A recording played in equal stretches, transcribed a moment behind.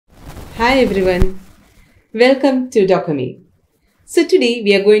Hi everyone, welcome to Docemy. So today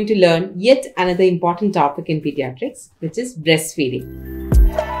we are going to learn yet another important topic in pediatrics, which is breastfeeding.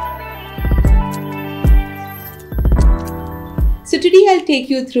 So today I'll take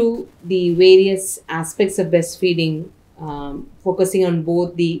you through the various aspects of breastfeeding, focusing on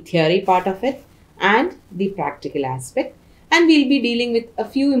both the theory part of it and the practical aspect. And we'll be dealing with a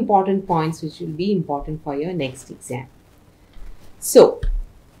few important points which will be important for your next exam. So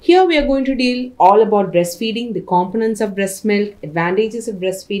here we are going to deal all about breastfeeding, the components of breast milk, advantages of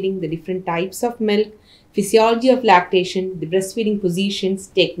breastfeeding, the different types of milk, physiology of lactation, the breastfeeding positions,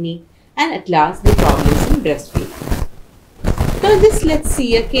 technique, and at last the problems in breastfeeding. Now just let's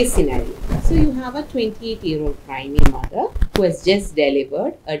see a case scenario. So you have a 28-year-old primary mother who has just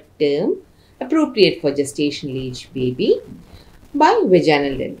delivered a term appropriate for gestational age baby by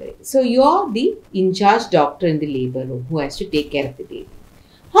vaginal delivery. So you're the in-charge doctor in the labor room who has to take care of the baby.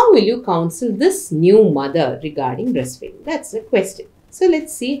 How will you counsel this new mother regarding breastfeeding? That's the question. So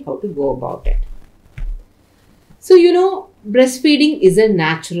let's see how to go about it. So breastfeeding is a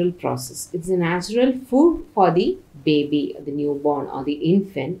natural process. It's a natural food for the baby, the newborn or the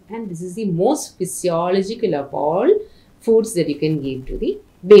infant, and this is the most physiological of all foods that you can give to the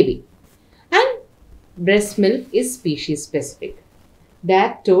baby. And breast milk is species specific.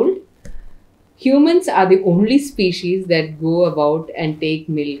 That told, humans are the only species that go about and take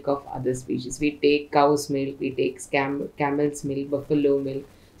milk of other species. We take cow's milk, we take camel's milk, buffalo milk.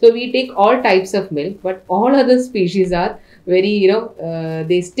 So we take all types of milk, but all other species are very,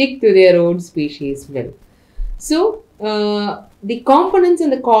 they stick to their own species milk. So the components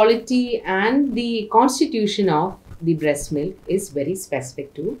and the quality and the constitution of the breast milk is very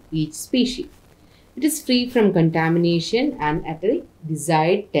specific to each species. It is free from contamination and at a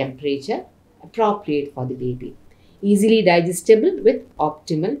desired temperature appropriate for the baby, easily digestible with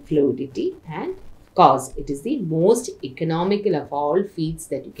optimal fluidity, and of course it is the most economical of all feeds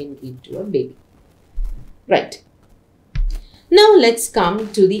that you can give to a baby. Right. Now let's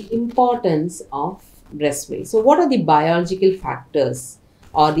come to the importance of breast milk. So what are the biological factors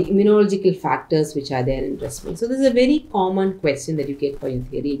or the immunological factors which are there in breast milk? So this is a very common question that you get for your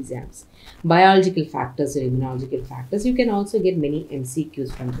theory exams. Biological factors or immunological factors. You can also get many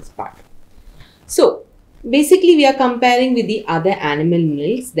MCQs from this part. So basically we are comparing with the other animal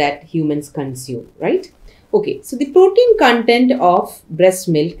milks that humans consume, right? Okay, so the protein content of breast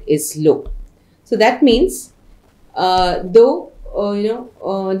milk is low. So that means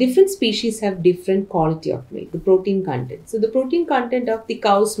different species have different quality of milk, the protein content. So the protein content of the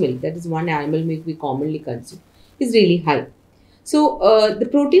cow's milk, that is one animal milk we commonly consume, is really high. So the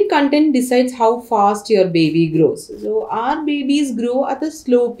protein content decides how fast your baby grows. So our babies grow at a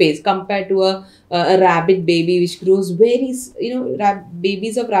slow pace compared to a rabbit baby which grows very,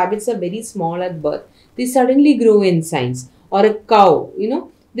 babies of rabbits are very small at birth. They suddenly grow in size. Or a cow,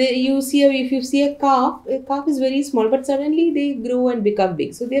 if you see a calf is very small, but suddenly they grow and become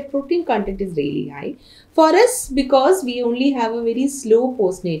big. So their protein content is really high. For us, because we only have a very slow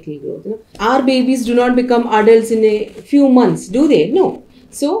postnatal growth. Our babies do not become adults in a few months, do they? No.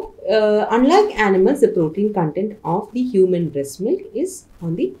 So unlike animals, the protein content of the human breast milk is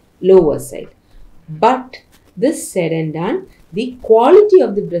on the lower side. But this said and done, the quality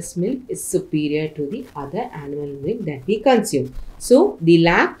of the breast milk is superior to the other animal milk that we consume. So the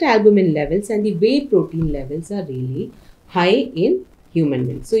lactalbumin levels and the whey protein levels are really high in human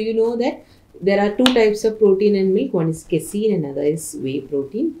milk. So you know that there are two types of protein in milk. One is casein and another is whey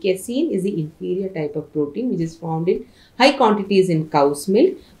protein. Casein is the inferior type of protein which is found in high quantities in cow's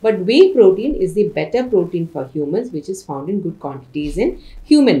milk. But whey protein is the better protein for humans which is found in good quantities in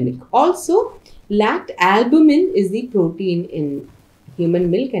human milk. Also, lactalbumin is the protein in human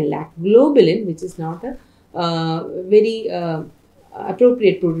milk, and lactglobulin, which is not a very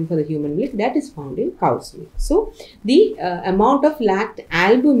appropriate protein for the human milk, that is found in cow's milk. So the amount of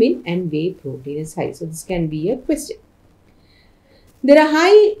lactalbumin and whey protein is high. So this can be a question. There are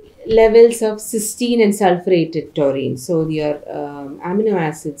high levels of cysteine and sulfurated taurine. So your amino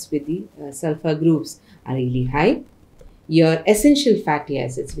acids with the sulfur groups are really high. Your essential fatty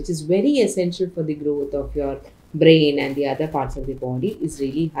acids, which is very essential for the growth of your brain and the other parts of the body, is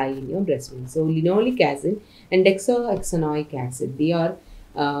really high in your breast milk. So linoleic acid and dexoxanoic acid, they are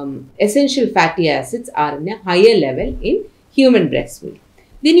essential fatty acids, are in a higher level in human breast milk.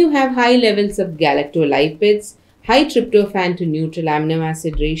 Then you have high levels of galactolipids, high tryptophan to neutral amino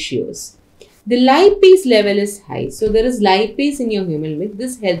acid ratios. The lipase level is high. So there is lipase in your human milk.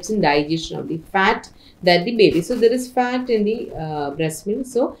 This helps in digestion of the fat that the baby. So there is fat in the breast milk.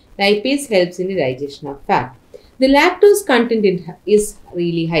 So lipase helps in the digestion of fat. The lactose content is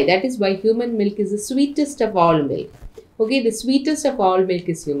really high. That is why human milk is the sweetest of all milk. Okay, the sweetest of all milk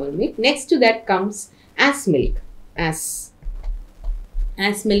is human milk. Next to that comes as milk. As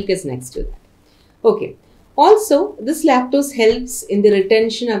milk is next to that. Okay. Also, this lactose helps in the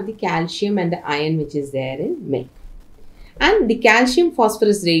retention of the calcium and the iron which is there in milk. And the calcium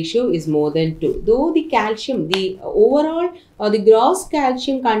phosphorus ratio is more than 2. Though the calcium, the overall or the gross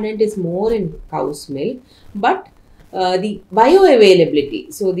calcium content is more in cow's milk, but the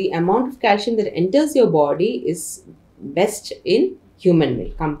bioavailability, so the amount of calcium that enters your body is best in human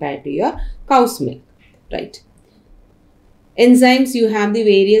milk compared to your cow's milk, right? Enzymes, you have the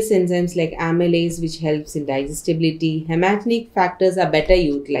various enzymes like amylase which helps in digestibility. Hematinic factors are better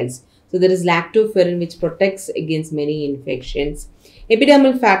utilized. So there is lactoferrin which protects against many infections.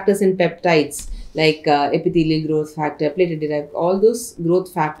 Epidermal factors and peptides like epithelial growth factor, platelet derived, all those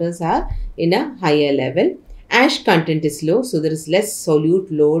growth factors are in a higher level. Ash content is low, so there is less solute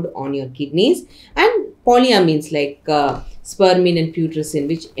load on your kidneys. And polyamines like spermine and putrescine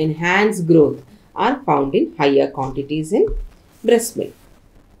which enhance growth are found in higher quantities in breast milk.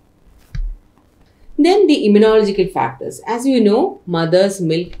 Then the immunological factors. As you know, mother's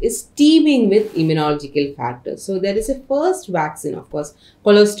milk is teeming with immunological factors. So there is a first vaccine, of course.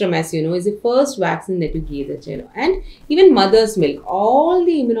 Colostrum, as you know, is the first vaccine that you give the child. And even mother's milk, all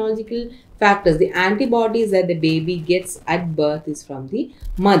the immunological factors, the antibodies that the baby gets at birth is from the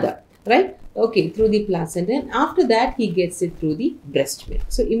mother, right? Okay, through the placenta, and after that he gets it through the breast milk.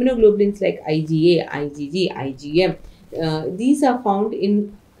 So immunoglobulins like IgA, IgG, IgM, these are found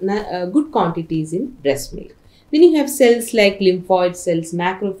in good quantities in breast milk. Then you have cells like lymphoid cells,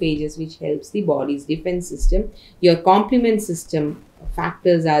 macrophages, which helps the body's defense system. Your complement system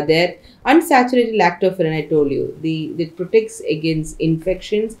factors are there. Unsaturated lactoferrin, I told you, that protects against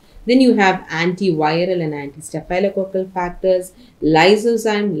infections. Then you have antiviral and anti-staphylococcal factors,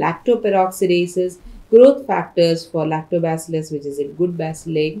 lysozyme, lactoperoxidases, growth factors for lactobacillus, which is a good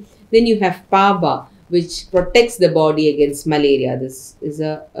bacilli. Then you have PABA, which protects the body against malaria. This is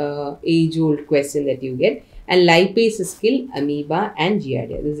a age-old question that you get. And lipases kill amoeba and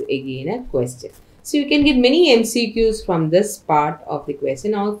giardia. This is again a question. So you can get many MCQs from this part of the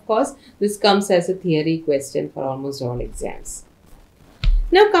question. Now, of course, this comes as a theory question for almost all exams.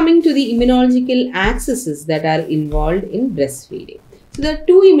 Now coming to the immunological axes that are involved in breastfeeding. So there are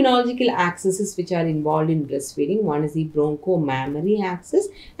two immunological axes which are involved in breastfeeding. One is the bronchomammary axis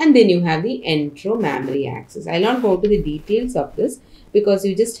and then you have the enteromammary axis. I will not go to the details of this because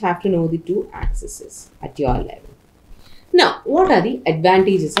you just have to know the two axes at your level. Now, what are the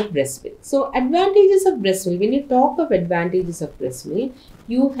advantages of breast milk? So, advantages of breast milk, when you talk of advantages of breast milk,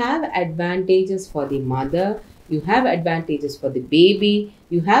 you have advantages for the mother, you have advantages for the baby,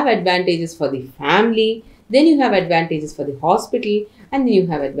 you have advantages for the family, then you have advantages for the hospital, and then you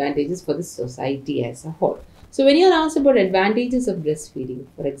have advantages for the society as a whole. So, when you are asked about advantages of breastfeeding,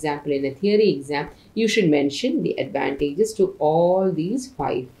 for example, in a theory exam, you should mention the advantages to all these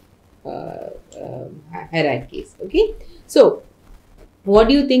five hierarchies. Okay. So, what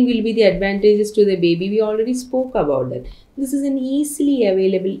do you think will be the advantages to the baby? We already spoke about that. This is an easily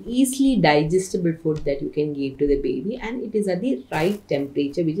available, easily digestible food that you can give to the baby, and it is at the right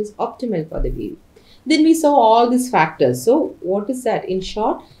temperature which is optimal for the baby. Then we saw all these factors. So, what is that? In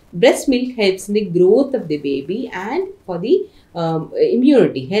short, breast milk helps in the growth of the baby and for the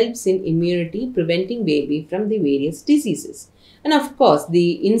immunity, helps in immunity, preventing baby from the various diseases. And of course,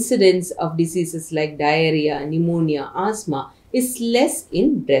 the incidence of diseases like diarrhea, pneumonia, asthma is less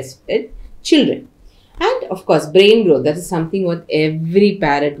in breastfed children. And of course, brain growth, that is something what every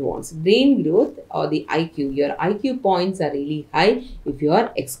parent wants. Brain growth or the IQ, your IQ points are really high if you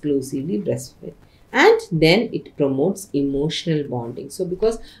are exclusively breastfed. And then it promotes emotional bonding. So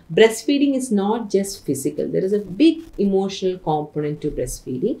because breastfeeding is not just physical, there is a big emotional component to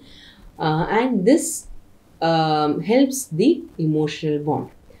breastfeeding. And this helps the emotional bond.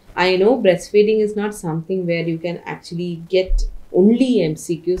 I know breastfeeding is not something where you can actually get only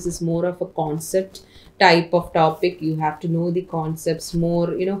MCQs. It's more of a concept type of topic. You have to know the concepts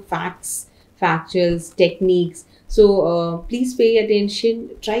more, facts, factuals, techniques. So please pay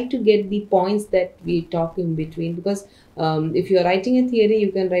attention. Try to get the points that we talk in between, because if you are writing a theory,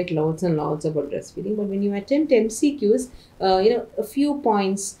 you can write lots and lots about breastfeeding. But when you attempt MCQs, a few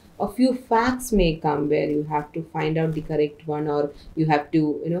points, a few facts may come where you have to find out the correct one, or you have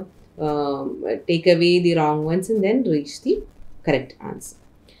to, take away the wrong ones and then reach the correct answer.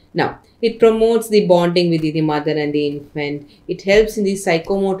 Now, it promotes the bonding with the mother and the infant. It helps in the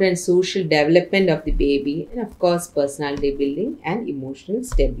psychomotor and social development of the baby, and of course, personality building and emotional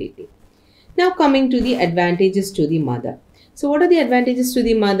stability. Now coming to the advantages to the mother. So what are the advantages to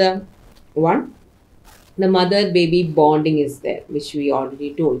the mother? One, the mother-baby bonding is there, which we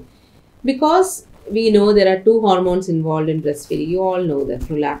already told. Because we know there are two hormones involved in breastfeeding. You all know that,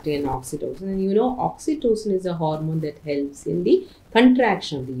 prolactin and oxytocin. And you know oxytocin is a hormone that helps in the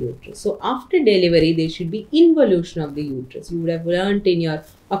contraction of the uterus. So after delivery, there should be involution of the uterus. You would have learnt in your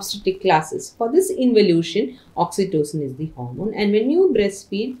obstetric classes. For this involution, oxytocin is the hormone. And when you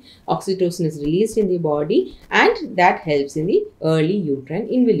breastfeed, oxytocin is released in the body and that helps in the early uterine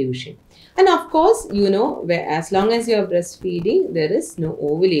involution. And of course, you know, as long as you are breastfeeding, there is no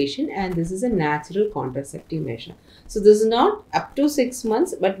ovulation and this is a natural contraceptive measure. So this is not up to 6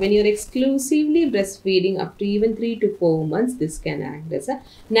 months, but when you are exclusively breastfeeding up to even 3 to 4 months, this can act as a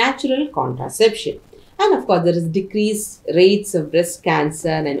natural contraception. And of course, there is decreased rates of breast cancer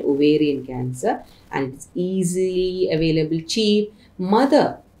and ovarian cancer, and it's easily available, cheap.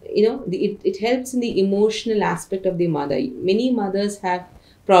 Mother, you know, it helps in the emotional aspect of the mother. Many mothers have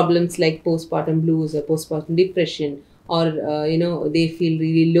problems like postpartum blues or postpartum depression, or you know, they feel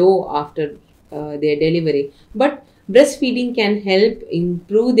really low after their delivery. But breastfeeding can help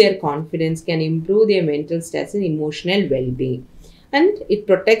improve their confidence, can improve their mental status and emotional well-being, and it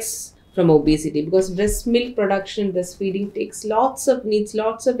protects from obesity, because breast milk production, breastfeeding needs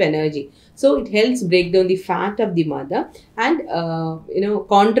lots of energy. So it helps break down the fat of the mother. And you know,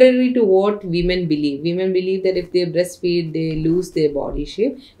 contrary to what women believe that if they breastfeed, they lose their body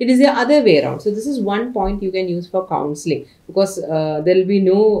shape. It is the other way around. So this is one point you can use for counseling, because there will be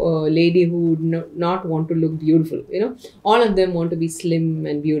no lady who would not want to look beautiful. You know, all of them want to be slim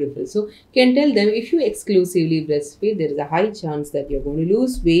and beautiful. So you can tell them, if you exclusively breastfeed, there is a high chance that you're going to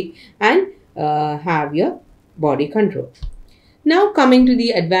lose weight and have your body control. Now coming to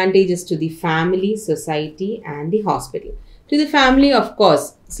the advantages to the family, society and the hospital. To the family, of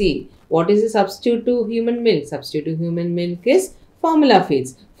course, see, what is a substitute to human milk? Substitute to human milk is formula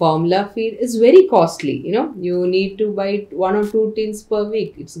feeds. Formula feed is very costly. You know, you need to buy 1 or 2 tins per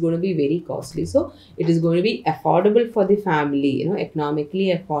week. It's going to be very costly. So it is going to be affordable for the family, you know, economically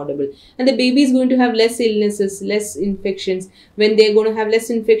affordable. And the baby is going to have less illnesses, less infections. When they're going to have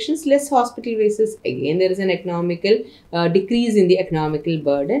less infections, less hospital visits. Again, there is an economical decrease in the economical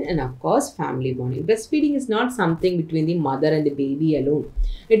burden. And of course, family bonding. Breastfeeding is not something between the mother and the baby alone.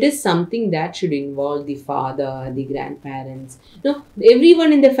 It is something that should involve the father, the grandparents. No,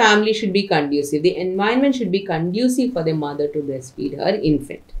 everyone in the family should be conducive. The environment should be conducive for the mother to breastfeed her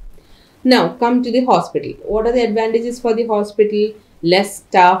infant. Now, come to the hospital. What are the advantages for the hospital? Less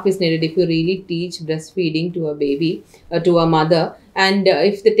staff is needed if you really teach breastfeeding to a baby, to a mother. And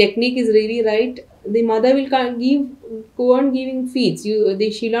if the technique is really right, the mother will go on giving feeds.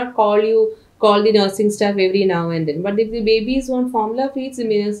 She'll not call the nursing staff every now and then. But if the baby is on formula feeds, the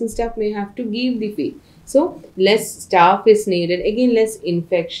nursing staff may have to give the feed. So less staff is needed, again less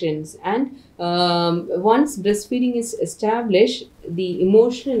infections, and once breastfeeding is established, the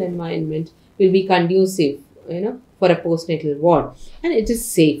emotional environment will be conducive, you know, for a postnatal ward, and it is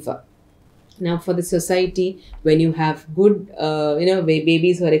safer. Now for the society, when you have good, you know,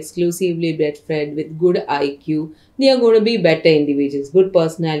 babies who are exclusively breastfed with good IQ, they are going to be better individuals, good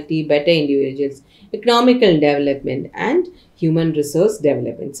personality, better individuals, economical development and human resource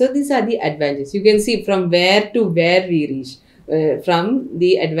development. So these are the advantages. You can see from where to where we reach. From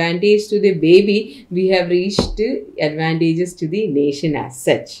the advantage to the baby, we have reached to advantages to the nation as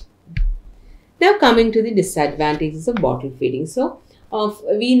such. Now coming to the disadvantages of bottle feeding. So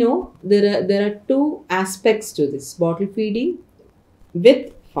we know there are two aspects to this: bottle feeding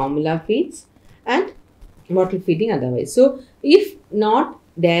with formula feeds and bottle feeding otherwise. So if not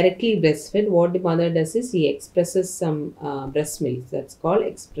directly breastfed, what the mother does is he expresses some breast milk, that's called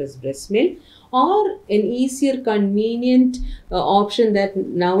express breast milk, or an easier convenient option that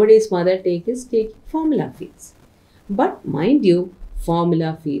nowadays mother take formula feeds. But mind you,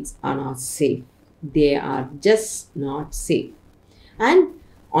 formula feeds are not safe. They are just not safe. And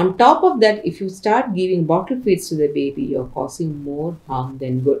on top of that, if you start giving bottle feeds to the baby, you're causing more harm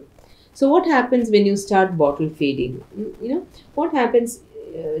than good. So what happens when you start bottle feeding? You know, what happens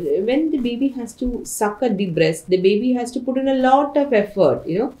when the baby has to suck at the breast, the baby has to put in a lot of effort,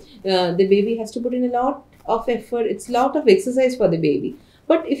 you know, the baby has to put in a lot of effort. It's a lot of exercise for the baby.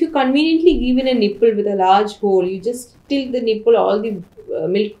 But if you conveniently give in a nipple with a large hole, you just tilt the nipple, all the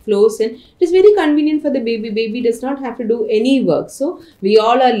milk flows in. It is very convenient for the baby. Baby does not have to do any work. So we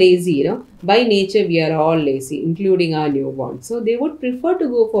all are lazy, you know. By nature, we are all lazy, including our newborn. So they would prefer to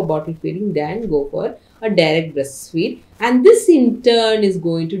go for bottle feeding than go for a direct breastfeed. And this in turn is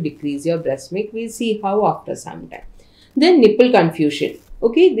going to decrease your breast milk. We'll see how after some time. Then nipple confusion.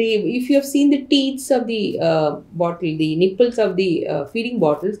 Okay, if you have seen the teats of the bottle, the nipples of the feeding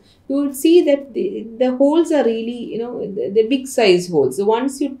bottles, you would see that the holes are really, the big size holes. So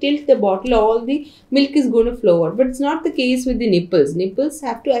once you tilt the bottle, all the milk is going to flow out. But it's not the case with the nipples. Nipples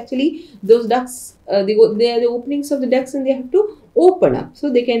have to actually, those ducts, they are the openings of the ducts and they have to open up. So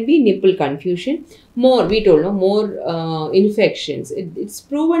there can be nipple confusion. More, we told, no, more infections. It's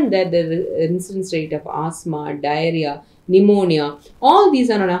proven that the incidence rate of asthma, diarrhea, pneumonia, all these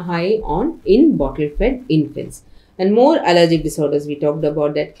are on a high in bottle fed infants. And more allergic disorders, we talked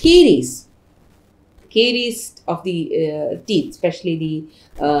about that. Caries of the teeth, especially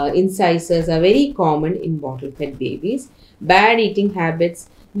the incisors, are very common in bottle fed babies. Bad eating habits,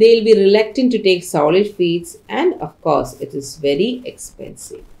 they will be reluctant to take solid feeds, and of course it is very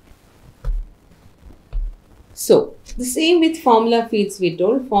expensive. So, the same with formula feeds, we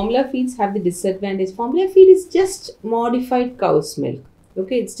told. Formula feeds have the disadvantage. Formula feed is just modified cow's milk.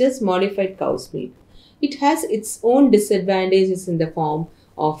 Okay, it's just modified cow's milk. It has its own disadvantages in the form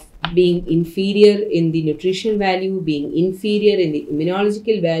of being inferior in the nutrition value, being inferior in the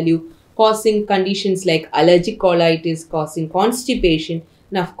immunological value, causing conditions like allergic colitis, causing constipation.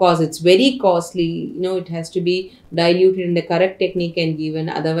 And of course, it's very costly. It has to be diluted in the correct technique and given.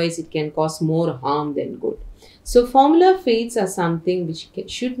 Otherwise, it can cause more harm than good. So, formula feeds are something which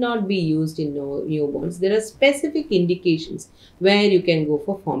should not be used in newborns. There are specific indications where you can go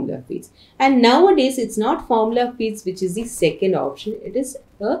for formula feeds. And nowadays, it's not formula feeds which is the second option. It is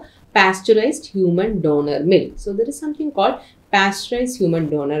a pasteurized human donor milk. So, there is something called pasteurized human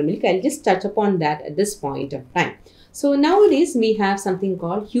donor milk. I'll just touch upon that at this point of time. So, nowadays, we have something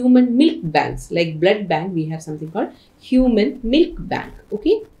called human milk banks. Like blood bank, we have something called human milk bank.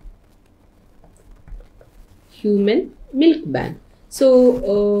 Okay. Human milk bank.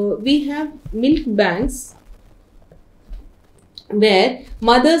 So, we have milk banks where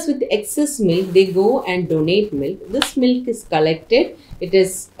mothers with excess milk, they go and donate milk. This milk is collected. It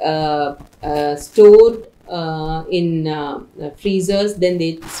is stored in freezers. Then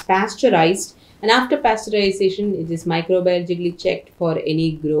it's pasteurized. And after pasteurization, it is microbiologically checked for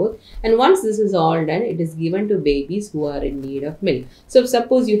any growth. And once this is all done, it is given to babies who are in need of milk. So,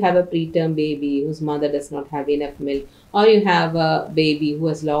 suppose you have a preterm baby whose mother does not have enough milk, or you have a baby who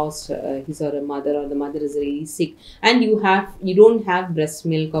has lost his or her mother, or the mother is really sick, and you don't have breast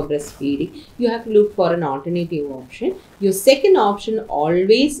milk or breastfeeding, you have to look for an alternative option. Your second option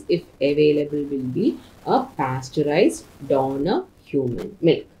always, if available, will be a pasteurized donor human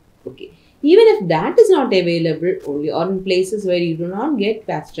milk. Okay. Even if that is not available, only or in places where you do not get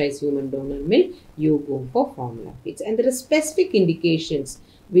pasteurized human donor milk, you go for formula feeds. And there are specific indications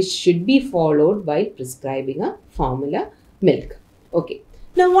which should be followed while prescribing a formula milk. Okay.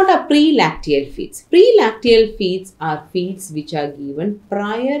 Now, what are pre-lacteal feeds? Pre-lacteal feeds are feeds which are given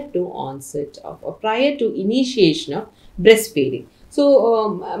prior to onset of or prior to initiation of breastfeeding.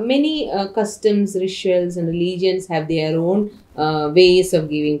 So, many customs, rituals and religions have their own ways of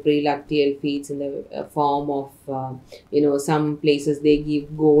giving pre-lacteal feeds in the form of, some places they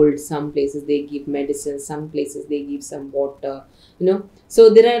give gold, some places they give medicine, some places they give some water, So,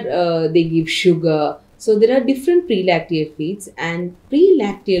 there are, they give sugar. So, there are different pre-lacteal feeds, and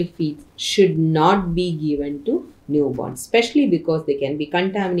pre-lacteal feeds should not be given to newborns, especially because they can be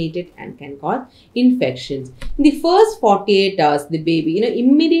contaminated and can cause infections. In the first 48 hours, the baby,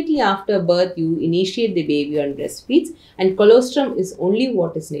 immediately after birth, you initiate the baby on breastfeeds, and colostrum is only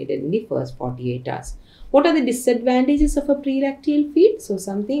what is needed in the first 48 hours. What are the disadvantages of a pre-lacteal feed? So,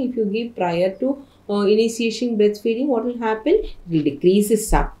 something if you give prior to initiation breastfeeding, what will happen? It will decrease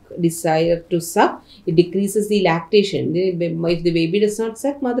the desire to suck. It decreases the lactation. If the baby does not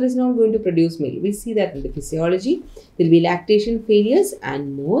suck, mother is not going to produce milk. We see that in the physiology. There will be lactation failures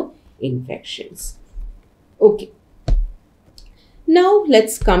and more infections. Okay. Now,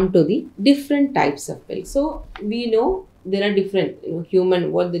 let's come to the different types of milk. So, we know there are different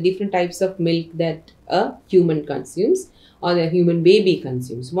what the different types of milk that a human consumes or the human baby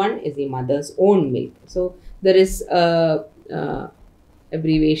consumes. One is the mother's own milk. So, there is a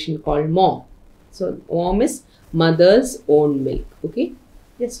abbreviation called MOM. So, MOM is mother's own milk. Okay,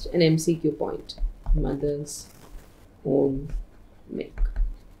 just an MCQ point. Mother's own milk.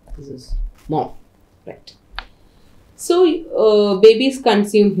 This is MOM, right? So, babies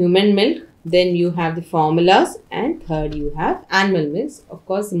consume human milk. Then you have the formulas, and third you have animal milks. Of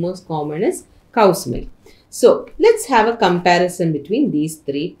course, the most common is cow's milk. So, let's have a comparison between these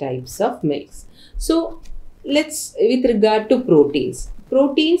three types of milks. So, with regard to proteins.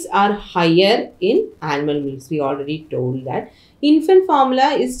 proteins are higher in animal milks. We already told that. Infant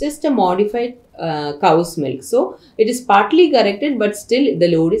formula is just a modified cow's milk. So, it is partly corrected, but still the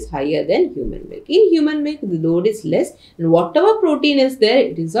load is higher than human milk. In human milk, the load is less, and whatever protein is there,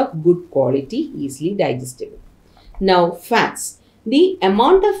 it is of good quality, easily digestible. Now, fats. The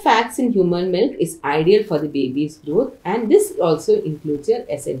amount of fats in human milk is ideal for the baby's growth, and this also includes your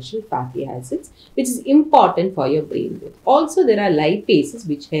essential fatty acids, which is important for your brain growth. Also, there are lipases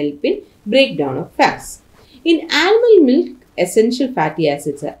which help in breakdown of fats. In animal milk, essential fatty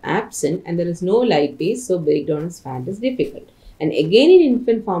acids are absent and there is no lipase, so breakdown of fat is difficult. And again in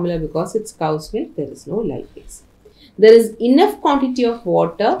infant formula, because it's cow's milk, there is no lipase. There is enough quantity of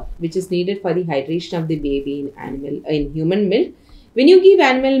water which is needed for the hydration of the baby in human milk. When you give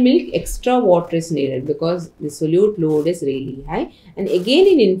animal milk, extra water is needed because the solute load is really high. And again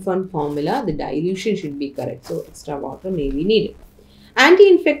in infant formula, the dilution should be correct. So extra water may be needed.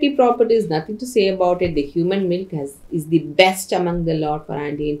 Anti-infective properties, nothing to say about it. The human milk is the best among the lot for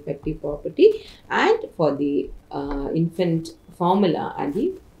anti-infective property. And for the infant formula and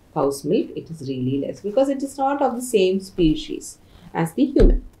the cow's milk, it is really less because it is not of the same species as the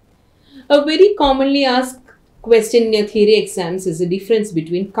human. A very commonly asked question in your theory exams is the difference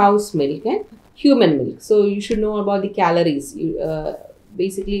between cow's milk and human milk. So you should know about the calories.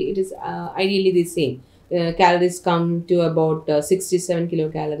 Basically, it is ideally the same. Calories come to about 67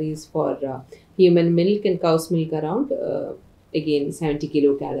 kilocalories for human milk, and cow's milk around again 70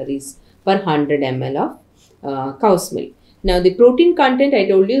 kilocalories per 100 ml of cow's milk. Now the protein content, I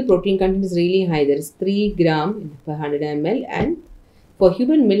told you the protein content is really high. There is 3 gram per 100 ml, and for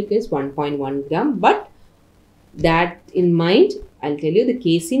human milk is 1.1 gram. But that in mind, I'll tell you the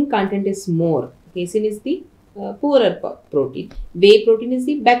casein content is more. Casein is the poorer protein. Whey protein is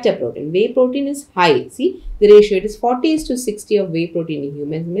the better protein. Whey protein is high. See the ratio, it is 40:60 of whey protein in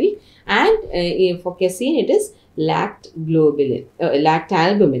human milk, and for casein it is lactalbumin.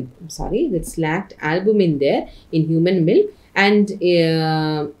 I'm sorry, that's lactalbumin there in human milk, and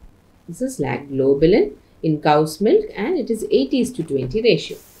this is lactglobulin in cow's milk, and it is 80:20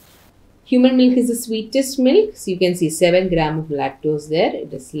 ratio. Human milk is the sweetest milk, so you can see 7 gram of lactose there.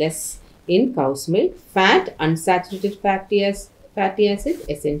 It is less in cow's milk. Fat, unsaturated fatty acid,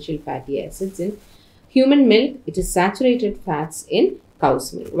 essential fatty acids in human milk. It is saturated fats in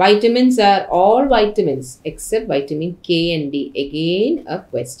cow's milk. Vitamins are all vitamins except vitamin K and D. Again a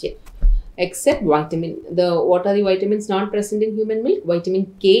question. Except what are the vitamins not present in human milk?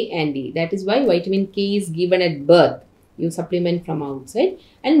 Vitamin K and D. That is why vitamin K is given at birth. You supplement from outside,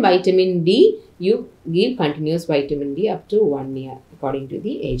 and vitamin D, you give continuous vitamin D up to 1 year according to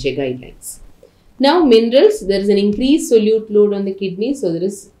the AJ guidelines. Now minerals, there is an increased solute load on the kidney, so there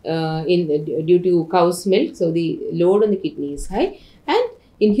is due to cow's milk, so the load on the kidney is high. And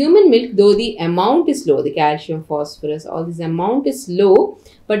in human milk, though the amount is low, the calcium, phosphorus, all this amount is low,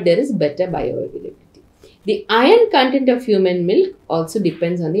 but there is better bioavailability. The iron content of human milk also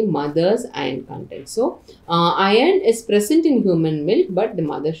depends on the mother's iron content. So, iron is present in human milk, but the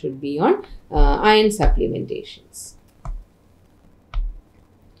mother should be on iron supplementations.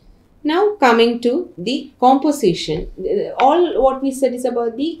 Now, coming to the composition, all what we said is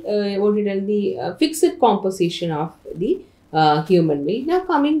about the fixed composition of the human milk. Now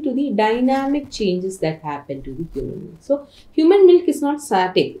coming to the dynamic changes that happen to the human milk. So human milk is not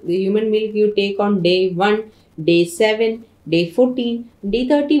static. The human milk you take on day 1, day 7, day 14, day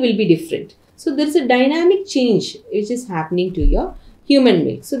 30 will be different. So there is a dynamic change which is happening to your human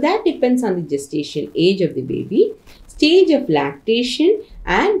milk. So that depends on the gestation age of the baby, stage of lactation,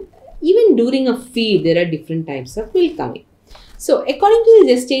 and even during a feed there are different types of milk coming. So, according to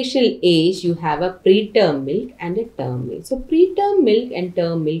the gestational age, you have a preterm milk and a term milk. So, preterm milk and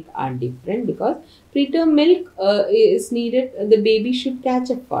term milk are different because preterm milk is needed, the baby should catch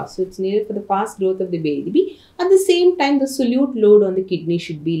up fast. So, it's needed for the fast growth of the baby. At the same time, the solute load on the kidney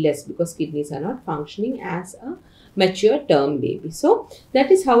should be less because kidneys are not functioning as a mature term baby. So, that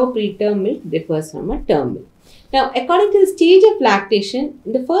is how a preterm milk differs from a term milk. Now, according to the stage of lactation,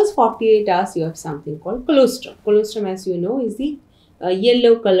 in the first 48 hours, you have something called colostrum. Colostrum, as you know, is the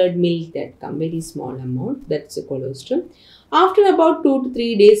yellow colored milk that comes, very small amount. That's a colostrum. After about 2 to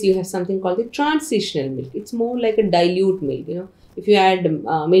 3 days, you have something called the transitional milk. It's more like a dilute milk, you know. If you add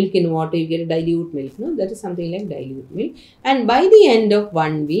milk in water, you get a dilute milk. No, that is something like dilute milk. And by the end of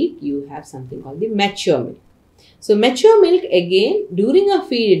 1 week, you have something called the mature milk. So, mature milk, again, during a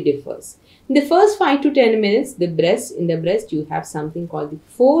feed, it differs. In the first 5 to 10 minutes, in the breast, you have something called the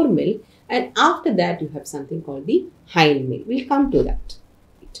fore milk, and after that, you have something called the hind milk. We'll come to that.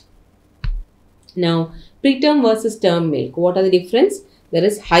 Now, preterm versus term milk. What are the difference? there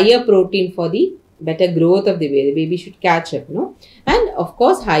is higher protein for the better growth of the baby. The baby should catch up, no? And of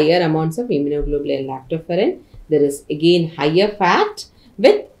course, higher amounts of immunoglobulin and lactoferrin. There is again higher fat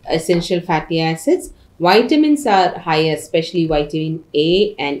with essential fatty acids. Vitamins are higher, especially vitamin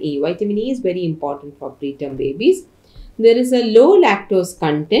A and E. Vitamin E is very important for preterm babies. There is a low lactose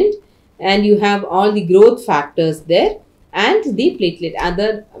content, and you have all the growth factors there, and the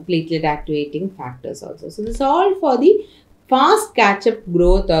other platelet activating factors also. So this is all for the fast catch-up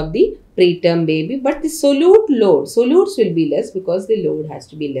growth of the preterm baby, but the solutes will be less because the load has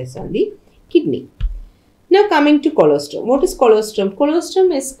to be less on the kidney. Now coming to colostrum. What is colostrum?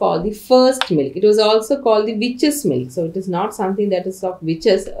 Colostrum is called the first milk. It was also called the witch's milk. So it is not something that is of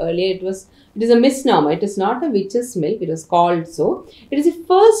witches. Earlier it is a misnomer. It is not a witch's milk. It was called so. It is the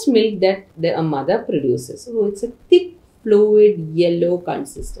first milk that a mother produces. So it's a thick, fluid, yellow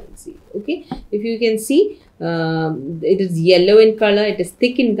consistency. Okay. If you can see, it is yellow in color. It is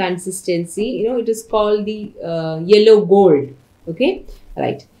thick in consistency. You know, it is called the yellow gold. Okay.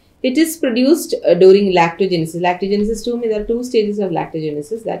 Right. It is produced during lactogenesis. Lactogenesis too, there are two stages of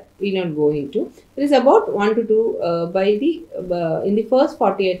lactogenesis that we will not go into. It is about 1 to 2 in the first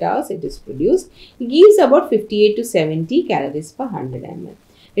 48 hours it is produced. It gives about 58 to 70 calories per 100 ml.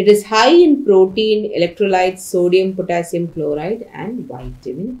 It is high in protein, electrolytes, sodium, potassium chloride and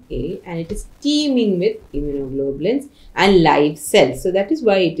vitamin A, and it is teeming with immunoglobulins and live cells. So that is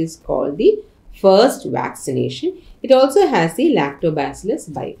why it is called the first vaccination. It also has the lactobacillus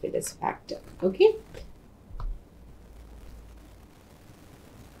bifidus factor. Okay.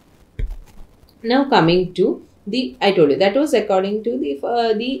 Now coming to the, I told you that was according to the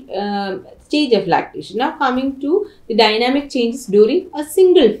stage of lactation. Now coming to the dynamic changes during a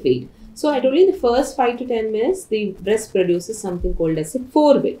single feed. So I told you the first 5 to 10 minutes the breast produces something called as a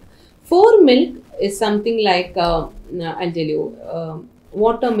foremilk. Foremilk is something like I'll tell you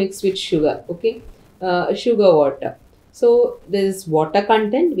water mixed with sugar. Okay. Sugar water. So there is water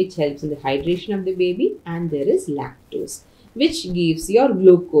content which helps in the hydration of the baby, and there is lactose which gives your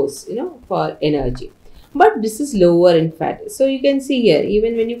glucose, you know, for energy. But this is lower in fat. So you can see here,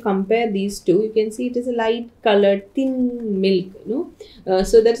 even when you compare these two, you can see it is a light colored thin milk, you know.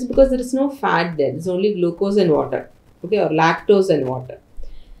 So that is because there is no fat there. It's only glucose and water, okay, or lactose and water.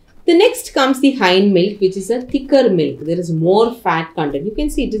 The next comes the hind milk, which is a thicker milk. There is more fat content. You can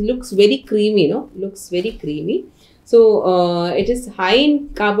see it looks very creamy, you know, looks very creamy. So it is high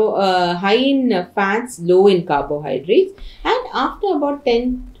in fats, low in carbohydrates, and after about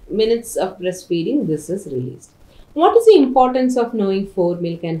 10 minutes of breastfeeding, this is released. What is the importance of knowing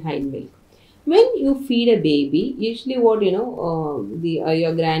foremilk and hind milk? When you feed a baby, usually what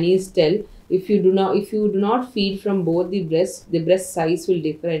your grannies tell, if you do not feed from both the breast size will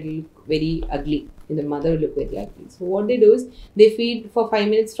differ. It will look very ugly. The mother will look very ugly. So what they do is they feed for 5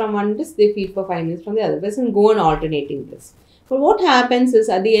 minutes from one breast, they feed for 5 minutes from the other breast, and go on alternating this. But what happens is,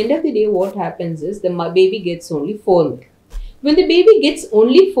 at the end of the day, what happens is the baby gets only foremilk. When the baby gets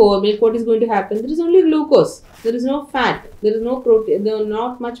only foremilk, what is going to happen? There is only glucose. There is no fat. There is no protein. There is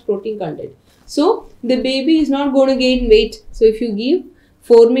not much protein content. So the baby is not going to gain weight. So if you give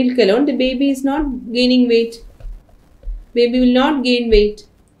foremilk alone, the baby is not gaining weight. Baby will not gain weight.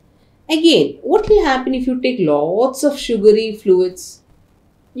 Again, what will happen if you take lots of sugary fluids?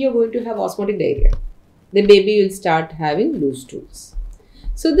 You are going to have osmotic diarrhea. The baby will start having loose stools.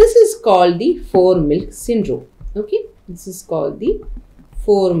 So this is called the foremilk syndrome. Okay, this is called the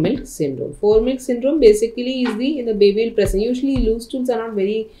foremilk syndrome. Foremilk syndrome basically is the baby will present. Usually loose stools are not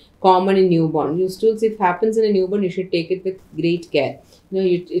very common in newborn. Loose stools, if happens in a newborn, you should take it with great care. You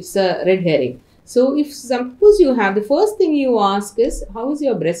know, it's a red herring. So if suppose you have, the first thing you ask is, how is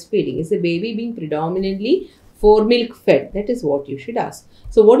your breastfeeding? Is the baby being predominantly foremilk fed? That is what you should ask.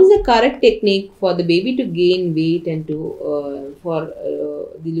 So what is the correct technique for the baby to gain weight and to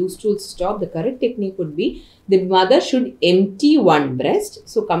the loose stools stop? The correct technique would be, the mother should empty one breast.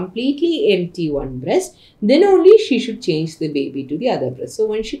 So completely empty one breast. Then only she should change the baby to the other breast. So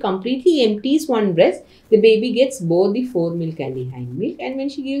when she completely empties one breast, the baby gets both the foremilk and the hind milk. And when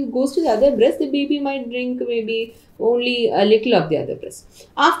she goes to the other breast, the baby might drink maybe only a little of the other breast.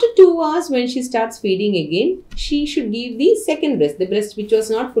 After 2 hours, when she starts feeding again, she should give the second breast, the breast which was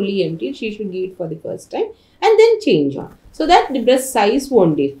not fully emptied, she should give it for the first time and then change on. So that the breast size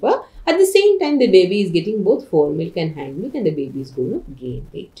won't differ. At the same time, the baby is getting both foremilk and hind milk, and the baby is going to gain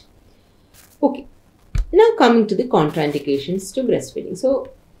weight. Okay. Now coming to the contraindications to breastfeeding. So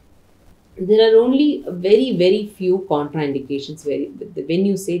there are only very few contraindications when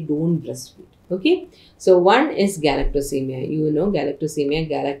you say don't breastfeed. Okay, so one is galactosemia. You know, galactosemia,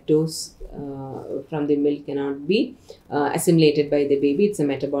 galactose from the milk cannot be assimilated by the baby. It's a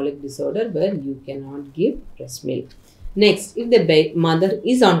metabolic disorder where you cannot give breast milk. Next, if the mother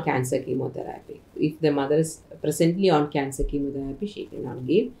is on cancer chemotherapy, if the mother is presently on cancer chemotherapy, she cannot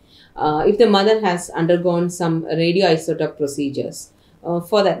give. If the mother has undergone some radioisotope procedures,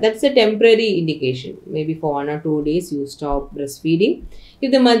 for that's a temporary indication. Maybe for 1 or 2 days you stop breastfeeding.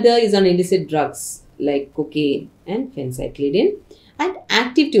 If the mother is on illicit drugs like cocaine and phencyclidine, and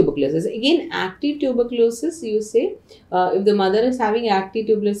active tuberculosis. Again, active tuberculosis, you say, if the mother is having active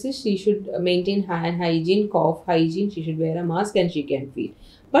tuberculosis, she should maintain hand hygiene, cough hygiene, she should wear a mask and she can feed.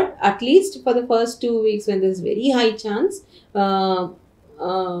 But at least for the first 2 weeks, when there's very high chance,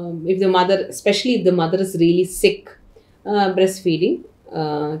 if the mother, especially if the mother is really sick, breastfeeding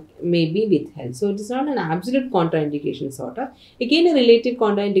may be withheld. So it is not an absolute contraindication sort of. Again, a relative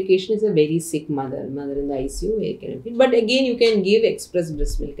contraindication is a very sick mother in the ICU where you can feed. But again, you can give express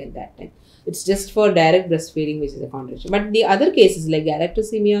breast milk at that time. It's just for direct breastfeeding which is a contraindication. But the other cases like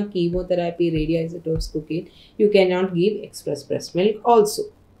galactosemia, chemotherapy, radioisotopes, cocaine, you cannot give express breast milk also.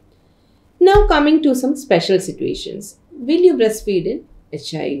 Now coming to some special situations. Will you breastfeed in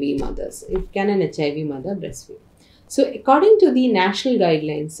HIV mothers? Can an HIV mother breastfeed? So according to the national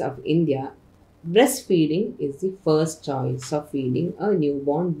guidelines of India, breastfeeding is the first choice of feeding a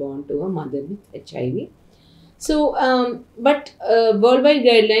newborn born to a mother with HIV. So, but worldwide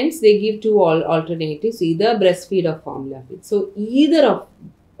guidelines, they give two alternatives, either breastfeed or formula feed. So either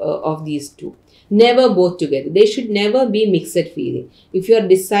of these two, never both together. They should never be mixed feeding. If you are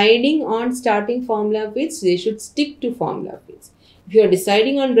deciding on starting formula feeds, they should stick to formula feeds. If you are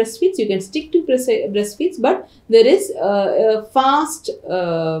deciding on breastfeeds, you can stick to breastfeeds, but there is a fast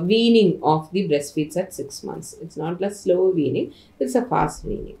weaning of the breastfeeds at 6 months. It's not like slow weaning, it's a fast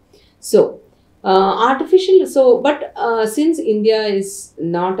weaning. So, since India is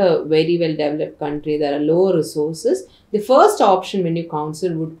not a very well developed country, there are low resources, the first option when you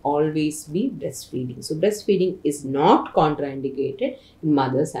counsel would always be breastfeeding. So breastfeeding is not contraindicated in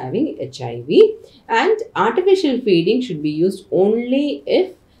mothers having HIV, and artificial feeding should be used only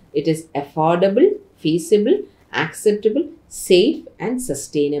if it is affordable, feasible, acceptable, safe and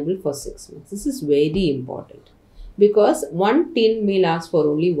sustainable for 6 months. This is very important because one tin may last for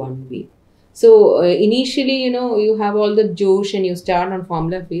only 1 week. So initially, you have all the josh and you start on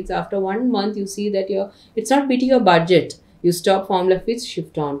formula feeds. After 1 month, you see that it's not meeting your budget. You stop formula feeds,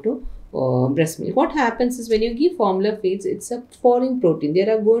 shift on to breast milk. What happens is when you give formula feeds, it's a foreign protein.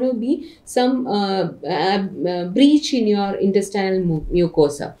 There are going to be some breach in your intestinal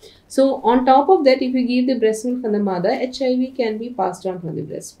mucosa. So on top of that, if you give the breast milk from the mother, HIV can be passed on from the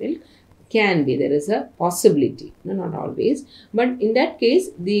breast milk. Can be, there is a possibility, no, not always, but in that case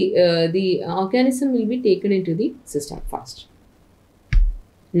the organism will be taken into the system fast.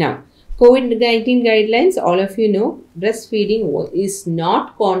 Now COVID-19 guidelines, all of you know, breastfeeding is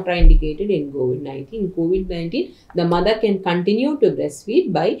not contraindicated in COVID-19. In COVID-19, the mother can continue to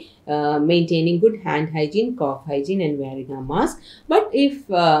breastfeed by maintaining good hand hygiene, cough hygiene and wearing a mask. But if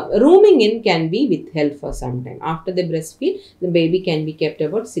rooming in can be withheld for some time. After the breastfeed, the baby can be kept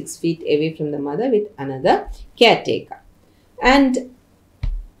about 6 feet away from the mother with another caretaker. And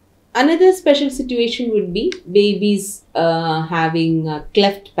another special situation would be babies having a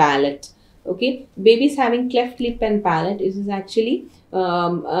cleft palate. Okay, babies having cleft lip and palate, it is actually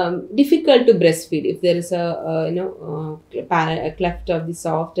difficult to breastfeed if there is a cleft of the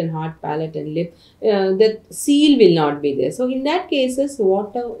soft and hard palate and lip. The seal will not be there. So in that cases,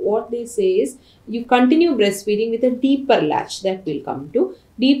 what they say is you continue breastfeeding with a deeper latch. That will come to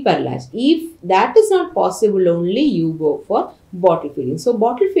deeper latch. If that is not possible, only you go for bottle feeding. So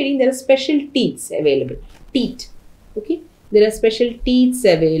bottle feeding, there are special teats available. Okay, there are special teats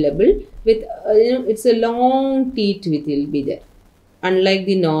available with it's a long teat which will be there. Unlike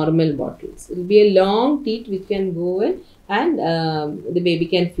the normal bottles, it will be a long teat which can go in and the baby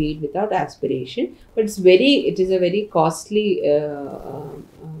can feed without aspiration. But it is a very costly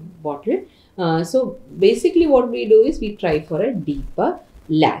bottle. So basically, what we do is we try for a deeper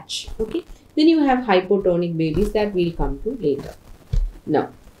latch. Okay. Then you have hypotonic babies that we'll come to later. Now,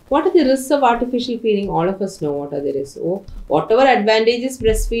 what are the risks of artificial feeding? All of us know what are the risks. Oh, whatever advantages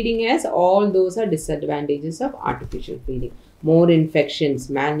breastfeeding has, all those are disadvantages of artificial feeding. More infections,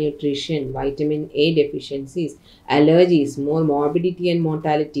 malnutrition, vitamin A deficiencies, allergies, more morbidity and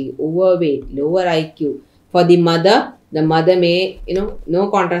mortality, overweight, lower IQ. For the mother may, no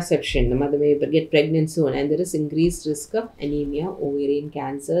contraception. The mother may get pregnant soon, and there is increased risk of anemia, ovarian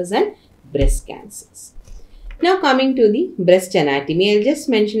cancers and breast cancers. Now coming to the breast anatomy, I'll just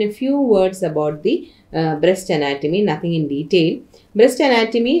mention a few words about the breast anatomy, nothing in detail. Breast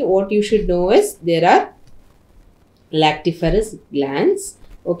anatomy, what you should know is there are lactiferous glands.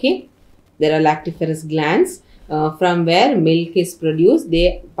 Okay, there are lactiferous glands from where milk is produced.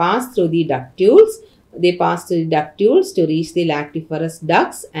 They pass through the ductules. They pass through the ductules to reach the lactiferous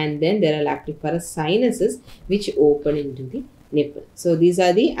ducts, and then there are lactiferous sinuses which open into the nipple. So these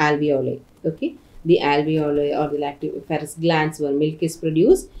are the alveoli. Okay, the alveoli or the lactiferous glands where milk is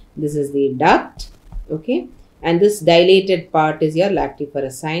produced. This is the duct. Okay, and this dilated part is your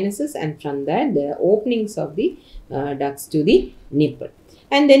lactiferous sinuses, and from that the openings of the ducts to the nipple.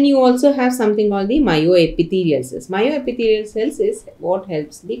 And then you also have something called the myoepithelial cells. Myoepithelial cells is what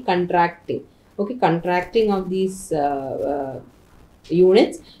helps the contracting. Okay, contracting of these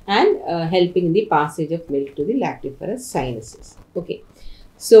units and helping the passage of milk to the lactiferous sinuses. Okay,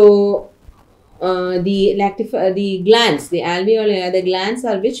 so the glands, the alveoli are the glands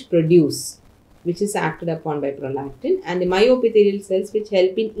are which produce, which is acted upon by prolactin, and the myoepithelial cells which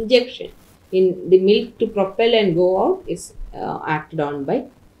help in ejection in the milk to propel and go out is acted on by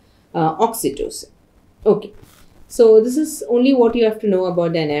oxytocin. Okay, so this is only what you have to know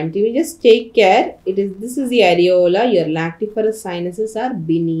about the anatomy. We just take care. This is the areola. Your lactiferous sinuses are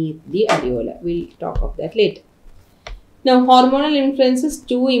beneath the areola. We'll talk of that later. Now, hormonal influences,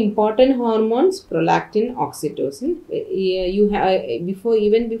 two important hormones, prolactin, oxytocin. You have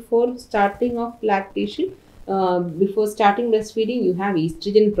before starting of lactation, before starting breastfeeding, you have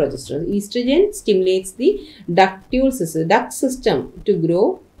estrogen and progesterone. Estrogen stimulates the duct system to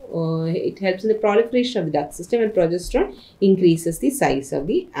grow. It helps in the proliferation of the duct system, and progesterone increases the size of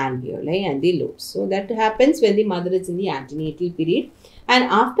the alveoli and the lobes. So that happens when the mother is in the antenatal period. And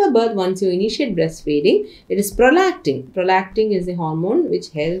after birth, once you initiate breastfeeding, it is prolactin. Prolactin is the hormone which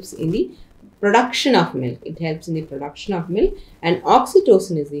helps in the production of milk. It helps in the production of milk, and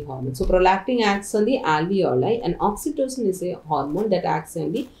oxytocin is the hormone. So prolactin acts on the alveoli, and oxytocin is a hormone that acts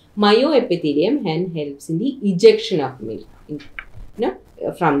on the myoepithelium and helps in the ejection of milk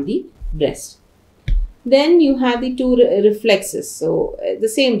from the breast. Then you have the two reflexes. So the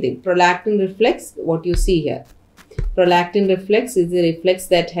same thing, prolactin reflex, what you see here. Prolactin reflex is the reflex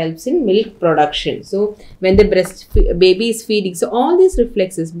that helps in milk production. So when the baby is feeding, so all these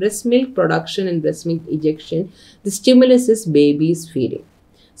reflexes, breast milk production and breast milk ejection, the stimulus is baby is feeding.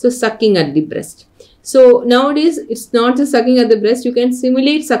 So sucking at the breast. So nowadays it's not just sucking at the breast. You can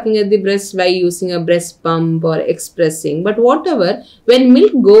simulate sucking at the breast by using a breast pump or expressing. But whatever, when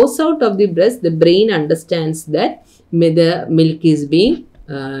milk goes out of the breast, the brain understands that the milk is being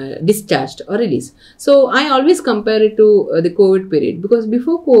discharged or released. So I always compare it to the COVID period, because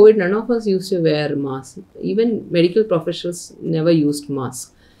before COVID none of us used to wear masks. Even medical professionals never used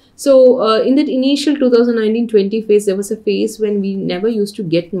masks. So in that initial 2019-20 phase, there was a phase when we never used to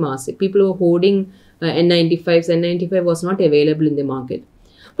get masks. People were hoarding N95s. N95 was not available in the market.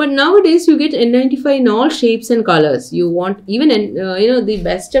 But nowadays you get N95 in all shapes and colors. You want even the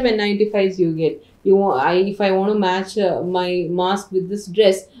best of N95s you get. If I want to match my mask with this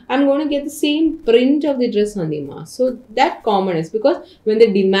dress, I'm going to get the same print of the dress on the mask. So that common is because when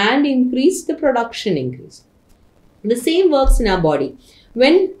the demand increased, the production increased. The same works in our body.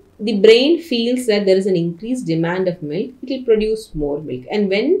 When the brain feels that there is an increased demand of milk, it will produce more milk. And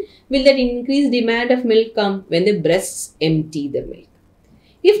when will that increased demand of milk come? When the breasts empty the milk.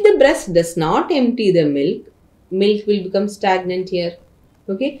 If the breast does not empty the milk, milk will become stagnant here.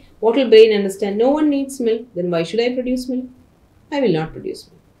 Okay, what will brain understand? No one needs milk, then why should I produce milk? I will not produce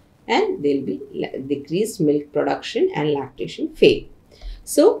milk. And there will be decreased milk production and lactation fail.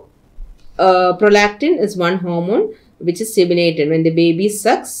 So, prolactin is one hormone which is stimulated. When the baby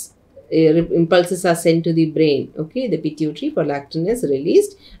sucks, impulses are sent to the brain. Okay, the pituitary, prolactin is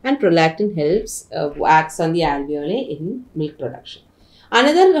released, and prolactin helps, acts on the alveoli in milk production.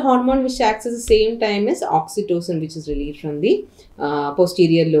 Another hormone which acts at the same time is oxytocin, which is released from the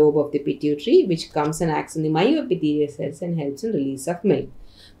posterior lobe of the pituitary, which comes and acts on the myoepithelial cells and helps in release of milk.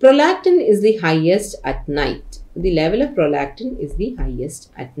 Prolactin is the highest at night. The level of prolactin is the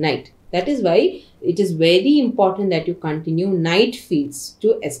highest at night. That is why it is very important that you continue night feeds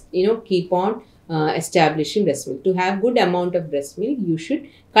to keep on establishing breast milk. To have good amount of breast milk, you should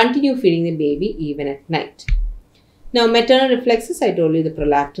continue feeding the baby even at night. Now, maternal reflexes, I told you the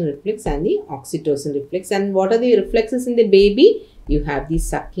prolactin reflex and the oxytocin reflex. And what are the reflexes in the baby? You have the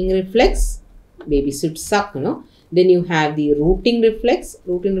sucking reflex. Baby should suck, Then you have the rooting reflex.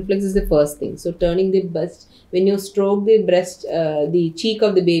 Rooting reflex is the first thing. So, turning the breast, when you stroke the breast, the cheek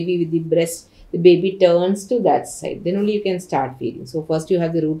of the baby with the breast, the baby turns to that side. Then only you can start feeding. So first you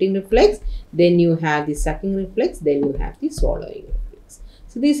have the rooting reflex, then you have the sucking reflex, then you have the swallowing reflex.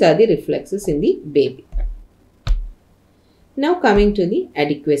 So these are the reflexes in the baby. Now coming to the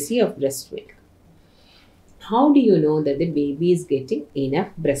adequacy of breast milk. How do you know that the baby is getting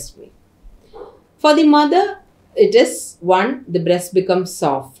enough breast milk? For the mother, it is one, the breast becomes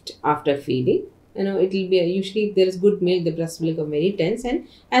soft after feeding. It will be usually if there is good milk, the breast milk are very tense, and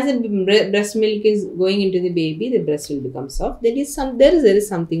as the breast milk is going into the baby, the breast will become soft. There is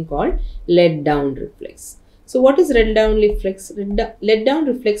something called let down reflex. So what is let down reflex? Let down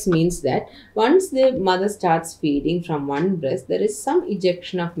reflex means that once the mother starts feeding from one breast, there is some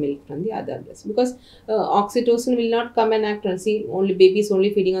ejection of milk from the other breast, because oxytocin will not come and act on, see, only baby is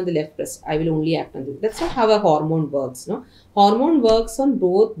only feeding on the left breast, I will only act on this. That's not how a hormone works. No, hormone works on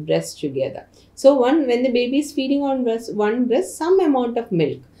both breasts together. So when the baby is feeding on one breast, some amount of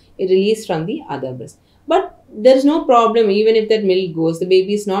milk is released from the other breast. But there is no problem, even if that milk goes, the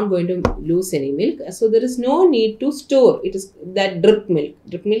baby is not going to lose any milk. So there is no need to store. It is that drip milk.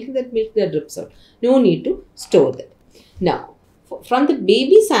 Drip milk is that milk that drips out. No need to store that. Now, from the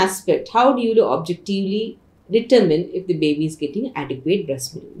baby's aspect, how do you objectively determine if the baby is getting adequate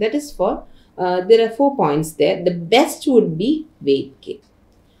breast milk? That is for, there are 4 points there. The best would be weight gain.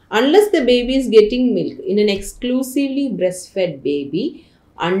 Unless the baby is getting milk in an exclusively breastfed baby,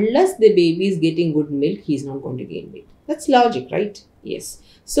 unless the baby is getting good milk, he is not going to gain weight. That's logic, right? Yes.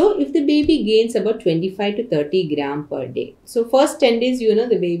 So, if the baby gains about 25 to 30 gram per day. So, first 10 days,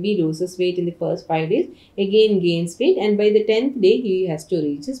 the baby loses weight in the first 5 days, again gains weight, and by the 10th day, he has to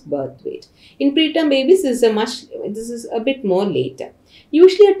reach his birth weight. In preterm babies, this is a bit more later.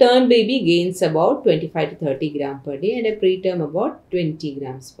 Usually, a term baby gains about 25 to 30 gram per day and a preterm about 20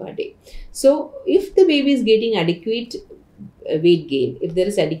 grams per day. So, if the baby is getting adequate weight gain, if there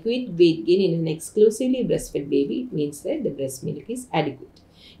is adequate weight gain in an exclusively breastfed baby, it means that the breast milk is adequate.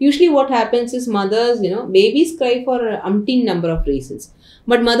 Usually what happens is mothers, babies cry for an umpteen number of reasons.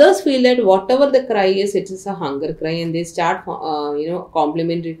 But mothers feel that whatever the cry is, it is a hunger cry, and they start,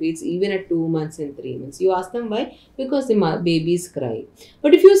 complementary feeds even at 2 months and 3 months. You ask them why? Because the babies cry.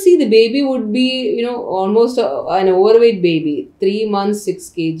 But if you see, the baby would be, almost an overweight baby, 3 months 6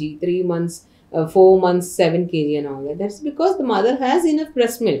 kg, 3 months 4 months 7 kg and all that. That's because the mother has enough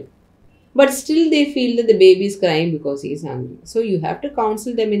breast milk. But still they feel that the baby is crying because he is hungry. So you have to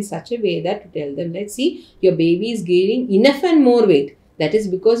counsel them in such a way that to tell them, let's see, your baby is gaining enough and more weight. That is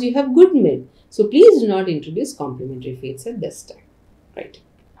because you have good milk. So please do not introduce complementary feeds at this time. Right.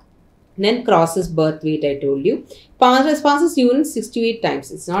 Then crosses birth weight, I told you. Passes urine 6 to 8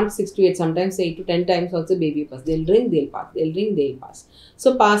 times. It's not 6 to 8, sometimes 8 to 10 times also baby pass. They'll drink, they'll pass. They'll drink, they'll pass.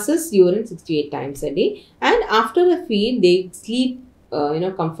 So passes urine 6 to 8 times a day. And after a feed, they sleep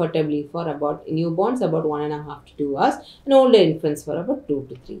comfortably for about newborns about 1.5 to 2 hours, and older infants for about 2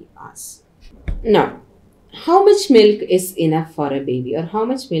 to 3 hours. Now, how much milk is enough for a baby, or how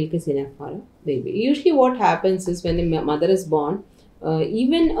much milk is enough for a baby? Usually what happens is when the mother is born,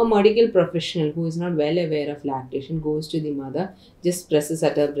 even a medical professional who is not well aware of lactation goes to the mother, just presses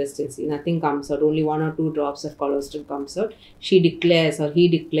at her breast and see nothing comes out, only 1 or 2 drops of colostrum comes out. She declares, or he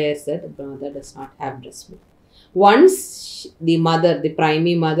declares, that the mother does not have breast milk. Once the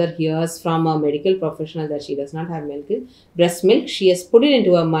primary mother hears from a medical professional that she does not have breast milk, she has put it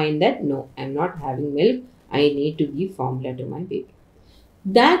into her mind that no, I am not having milk, I need to give formula to my baby.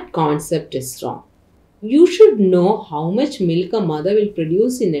 That concept is wrong. You should know how much milk a mother will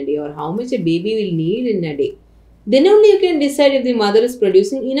produce in a day, or how much a baby will need in a day. Then only you can decide if the mother is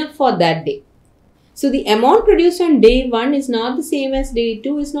producing enough for that day. So the amount produced on day 1 is not the same as day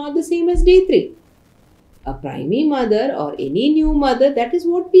 2, is not the same as day 3. A primary mother or any new mother, that is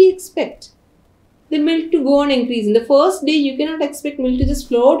what we expect. The milk to go on increase. In the first day, you cannot expect milk to just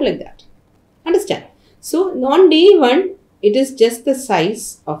flow out like that. Understand? So, on day 1, it is just the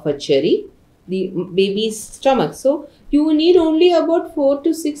size of a cherry, the baby's stomach. So, you need only about 4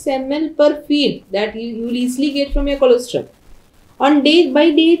 to 6 ml per feed that you will easily get from your colostrum. By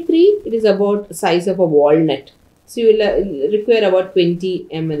day 3, it is about the size of a walnut. So, you will require about 20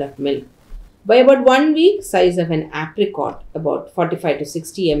 ml of milk. By about 1 week, size of an apricot, about 45 to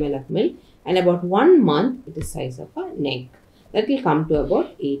 60 ml of milk, and about 1 month, it is size of an egg. That will come to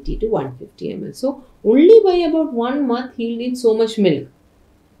about 80 to 150 ml. So, only by about 1 month, he will need so much milk.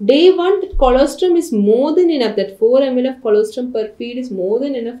 Day 1, the colostrum is more than enough. That 4 ml of colostrum per feed is more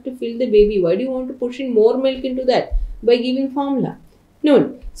than enough to fill the baby. Why do you want to push in more milk into that? By giving formula?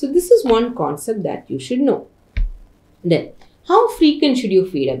 No. So, this is one concept that you should know. Then, how frequent should you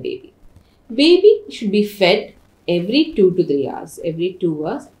feed a baby? Baby should be fed every 2 to 3 hours, every 2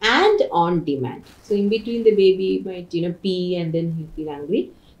 hours, and on demand. So in between the baby might pee and then he feel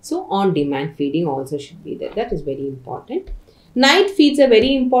hungry. So on demand feeding also should be there. That is very important. Night feeds are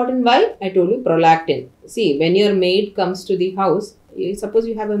very important. Why? I told you, prolactin. See, when your maid comes to the house, suppose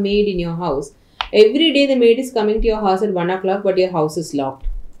you have a maid in your house. Every day the maid is coming to your house at 1 o'clock, but your house is locked.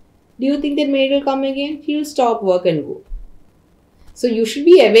 Do you think that maid will come again? She will stop work and go. So you should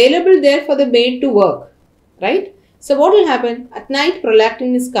be available there for the maid to work, right? So what will happen? At night,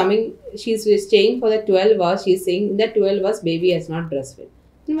 prolactin is coming. She is staying for the 12 hours. She is saying in that 12 hours, baby has not breastfed.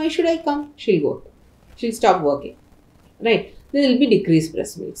 Then why should I come? She'll go. She'll stop working, right? There will be decreased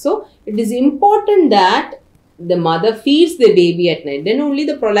breast milk. So it is important that the mother feeds the baby at night. Then only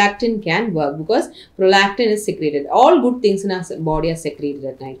the prolactin can work, because prolactin is secreted. All good things in our body are secreted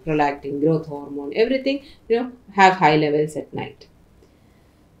at night. Prolactin, growth hormone, everything, have high levels at night.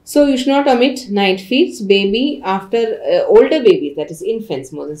 So you should not omit night feeds. Baby after older babies, that is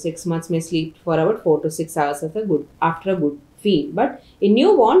infants, more than 6 months, may sleep for about 4 to 6 hours after a good feed. But in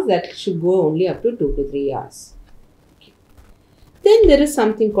newborns, that should go only up to 2 to 3 hours. Okay. Then there is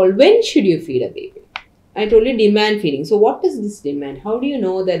something called, when should you feed a baby? I told you demand feeding. So what is this demand? How do you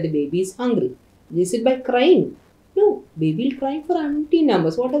know that the baby is hungry? Is it by crying? No, baby will cry for umpteen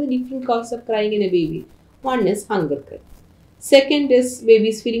numbers. What are the different causes of crying in a baby? One is hunger cry. Second is baby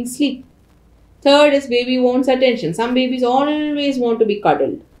is feeling sleep. Third is baby wants attention. Some babies always want to be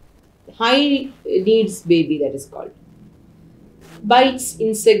cuddled. High needs baby, that is called. Bites,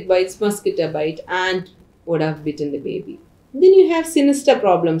 insect bites, mosquito bite, ant would have bitten the baby. Then you have sinister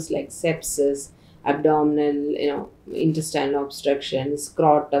problems like sepsis, abdominal, intestinal obstruction,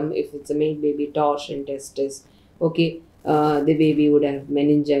 scrotum, if it's a male baby, torsion testis. Okay, the baby would have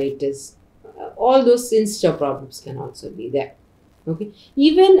meningitis. All those sinister problems can also be there. Okay,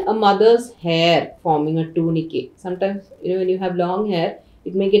 even a mother's hair forming a tunicate. Sometimes, when you have long hair,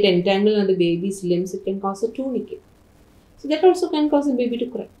 it may get entangled on the baby's limbs. It can cause a tunicate. So that also can cause a baby to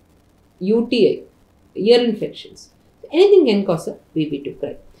cry. UTI, ear infections. Anything can cause a baby to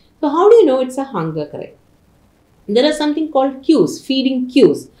cry. So how do you know it's a hunger cry? There are something called cues, feeding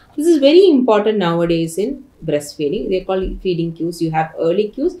cues. This is very important nowadays in breastfeeding. They call it feeding cues. You have early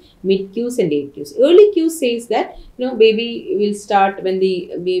cues, mid cues, and late cues. Early cues says that baby will start when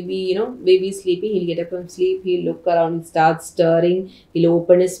the baby baby is sleeping. He'll get up from sleep. He'll look around. He'll start stirring. He'll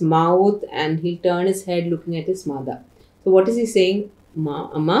open his mouth and he'll turn his head looking at his mother. So what is he saying?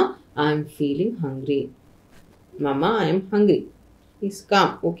 Mama, I'm feeling hungry. Mama, I'm hungry. He's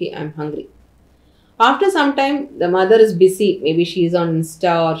calm. Okay, I'm hungry. After some time, the mother is busy. Maybe she is on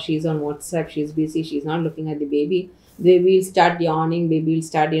Insta or she is on WhatsApp. She is busy. She is not looking at the baby. The baby will start yawning. Baby will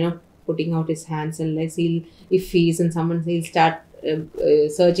start, putting out his hands and legs. If he is in someone, he'll start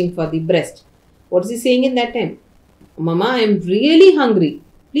searching for the breast. What is he saying in that time? Mama, I am really hungry.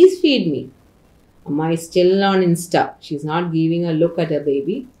 Please feed me. Mama is still on Insta. She is not giving a look at her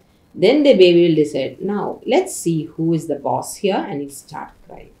baby. Then the baby will decide, now let's see who is the boss here, and he'll start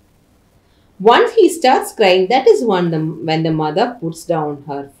crying. Once he starts crying, that is when the mother puts down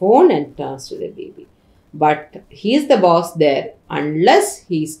her phone and turns to the baby. But he is the boss there. Unless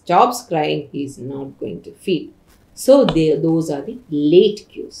he stops crying, he is not going to feed. So those are the late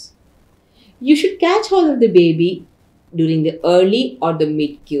cues. You should catch hold of the baby during the early or the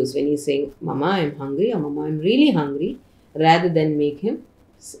mid cues when he's saying, Mama, I'm hungry, or Mama, I'm really hungry, rather than make him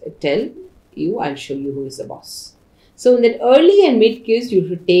tell you, I'll show you who is the boss. So in that early and mid cues, you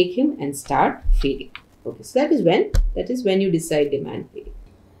should take him and start feeding. Okay, so that is when you decide demand feeding.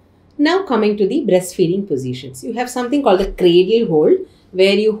 Now coming to the breastfeeding positions. You have something called the cradle hold,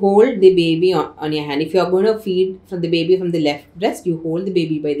 where you hold the baby on your hand. If you are going to feed from the baby from the left breast, you hold the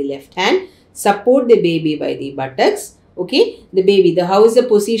baby by the left hand, support the baby by the buttocks. Okay, how is the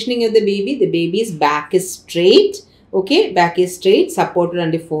positioning of the baby? The baby's back is straight. Okay, back is straight, supported on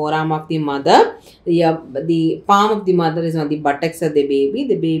the forearm of the mother. The palm of the mother is on the buttocks of the baby.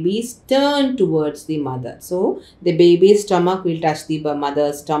 The baby is turned towards the mother. So, the baby's stomach will touch the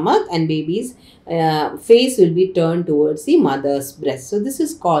mother's stomach, and baby's face will be turned towards the mother's breast. So, this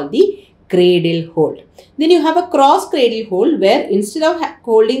is called the cradle hold. Then you have a cross cradle hold, where instead of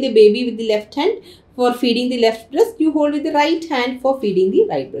holding the baby with the left hand for feeding the left breast, you hold with the right hand for feeding the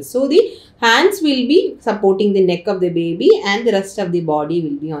right breast. So, the hands will be supporting the neck of the baby and the rest of the body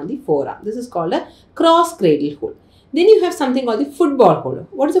will be on the forearm. This is called a cross cradle hold. Then you have something called the football hold.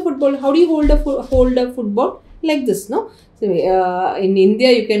 What is a football? How do you hold a football? Like this, no? So, in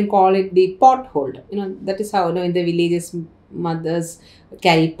India, you can call it the pot hold. That is how, in the villages, mothers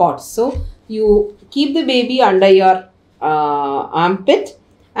carry pots. So, you keep the baby under your armpit,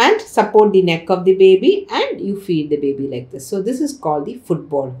 and support the neck of the baby, and you feed the baby like this. So this is called the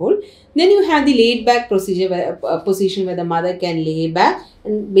football hold. Then you have the laid back position where the mother can lay back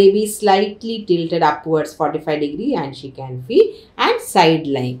and baby slightly tilted upwards 45 degrees and she can feed, and side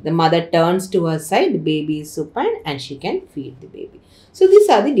lying. The mother turns to her side, the baby is supine and she can feed the baby. So these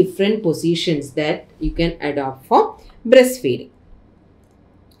are the different positions that you can adopt for breastfeeding.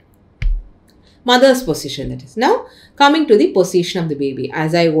 Mother's position, that is. Now coming to the position of the baby,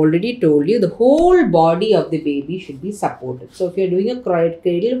 as I already told you, the whole body of the baby should be supported. So if you are doing a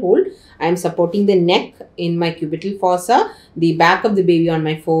cradle hold, I am supporting the neck in my cubital fossa, the back of the baby on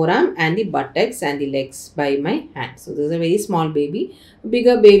my forearm, and the buttocks and the legs by my hand. So this is a very small baby.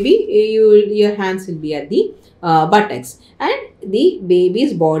 Bigger baby, your hands will be at the buttocks, and the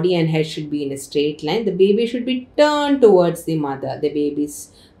baby's body and head should be in a straight line. The baby should be turned towards the mother. The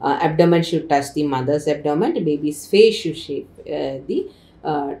baby's abdomen should touch the mother's abdomen. The baby's face should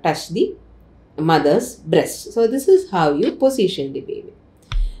touch the mother's breast. So this is how you position the baby.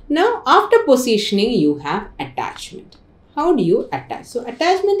 Now after positioning, you have attachment. How do you attach? So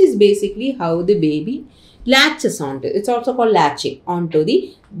attachment is basically how the baby latches onto. It's also called latching onto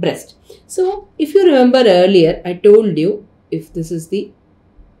the breast. So if you remember earlier, I told you if this is the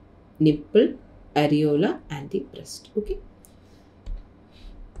nipple, areola and the breast. Okay.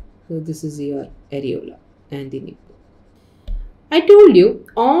 So this is your areola and the nipple. I told you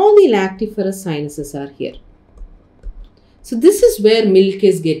all the lactiferous sinuses are here. So this is where milk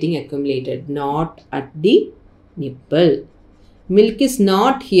is getting accumulated, not at the nipple. Milk is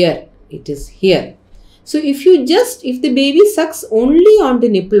not here, it is here. So if the baby sucks only on the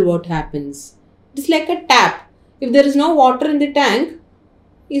nipple, what happens? It's like a tap. If there is no water in the tank,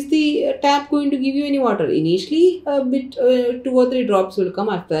 is the tap going to give you any water? Initially, a bit, 2 or 3 drops will come,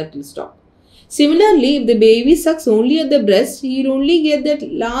 after that it will stop. Similarly, if the baby sucks only at the breast, he will only get that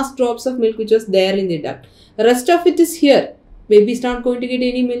last drops of milk which was there in the duct. The rest of it is here. Baby is not going to get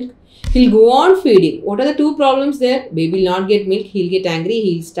any milk. He'll go on feeding. What are the 2 problems there? Baby will not get milk. He'll get angry.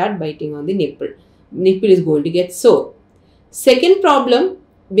 He'll start biting on the nipple. Nipple is going to get sore. Second problem,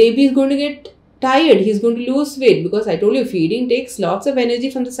 baby is going to get tired. He's going to lose weight, because I told you feeding takes lots of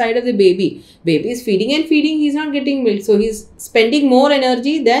energy from the side of the baby. Baby is feeding and feeding. He's not getting milk. So he's spending more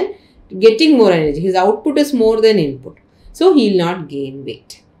energy than getting more energy. His output is more than input. So he'll not gain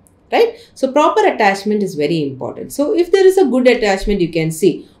weight. Right? So proper attachment is very important. So if there is a good attachment, you can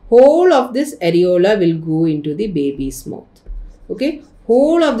see whole of this areola will go into the baby's mouth. Okay?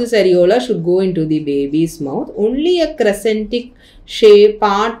 Whole of this areola should go into the baby's mouth. Only a crescentic shape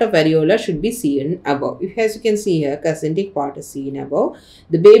part of areola should be seen above. As you can see here, crescentic part is seen above.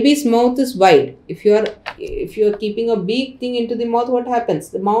 The baby's mouth is wide. If you are keeping a big thing into the mouth, what happens?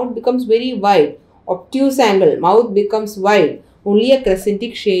 The mouth becomes very wide. Obtuse angle. Mouth becomes wide. Only a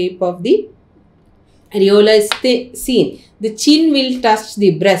crescentic shape of the areola is seen. The chin will touch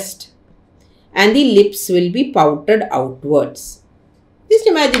the breast and the lips will be pouted outwards. Just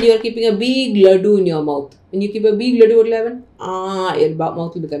imagine you are keeping a big laddu in your mouth. When you keep a big laddu, what will happen? Your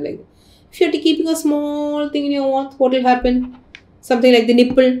mouth will become like that. If you are keeping a small thing in your mouth, what will happen? Something like the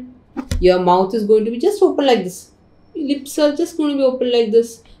nipple. Your mouth is going to be just open like this. Lips are just going to be open like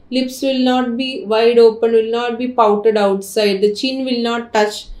this. Lips will not be wide open, will not be pouted outside. The chin will not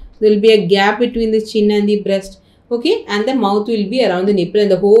touch. There will be a gap between the chin and the breast. Okay, and the mouth will be around the nipple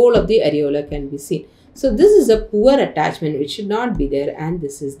and the whole of the areola can be seen. So this is a poor attachment which should not be there, and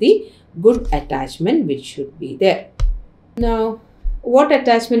this is the good attachment which should be there. Now, what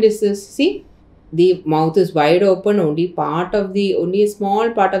attachment is this? See, the mouth is wide open, only a small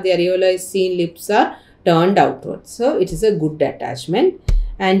part of the areola is seen, lips are turned outwards. So it is a good attachment.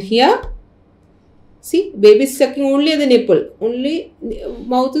 And here, see, baby is sucking only at the nipple. Only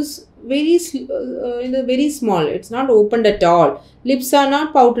mouth is very small. It's not opened at all. Lips are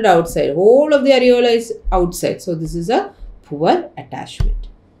not pouted outside. Whole of the areola is outside. So this is a poor attachment.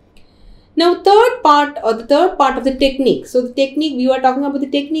 Now the third part of the technique. So the technique, we were talking about the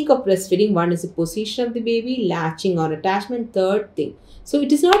technique of breastfeeding. One is the position of the baby, latching or attachment. Third thing. So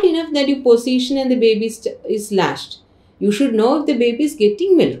it is not enough that you position and the baby is latched. You should know if the baby is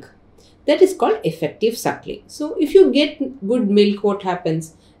getting milk. That is called effective suckling. So if you get good milk, what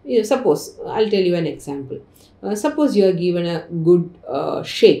happens? Suppose, I'll tell you an example. Suppose you are given a good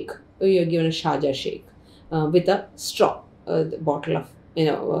shake. You are given a Sharjah shake with a straw, the bottle of,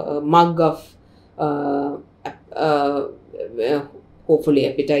 a mug of hopefully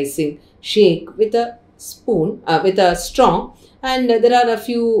appetizing shake with a spoon, with a straw, and there are a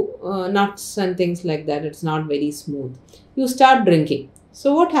few nuts and things like that. It's not very smooth. You start drinking.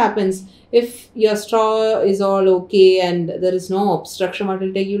 So what happens if your straw is all okay and there is no obstruction? What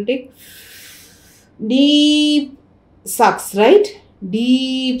will take? You'll take deep sucks, right?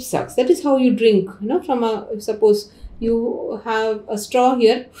 Deep sucks. That is how you drink. From suppose you have a straw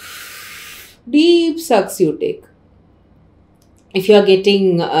here, deep sucks you take. If you are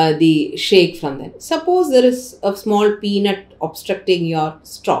getting the shake from them. Suppose there is a small peanut obstructing your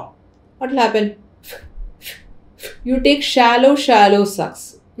straw. What will happen? You take shallow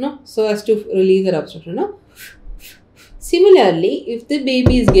sucks, so as to relieve the obstruction, Similarly, if the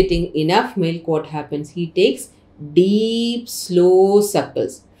baby is getting enough milk, what happens? He takes deep, slow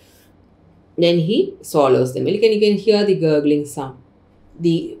suckles. Then he swallows the milk and you can hear the gurgling sound.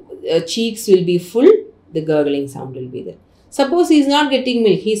 The cheeks will be full, the gurgling sound will be there. Suppose he is not getting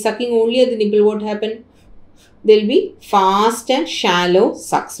milk, he is sucking only at the nipple, what happened? There will be fast and shallow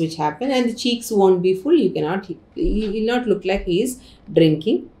sucks which happen and the cheeks won't be full. He will not look like he is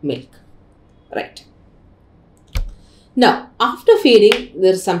drinking milk. Right. Now, after feeding,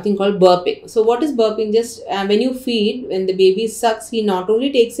 there is something called burping. So, what is burping? Just when you feed, when the baby sucks, he not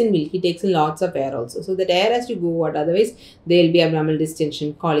only takes in milk, he takes in lots of air also. So, that air has to go out. Otherwise, there will be abdominal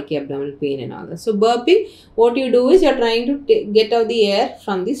distension, colicky abdominal pain and all that. So, burping, what you do is you are trying to get out the air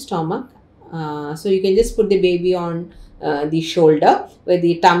from the stomach. So, you can just put the baby on the shoulder with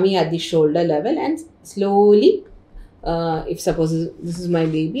the tummy at the shoulder level and slowly if suppose this is my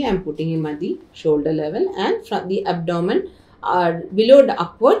baby, I am putting him at the shoulder level and from the abdomen below the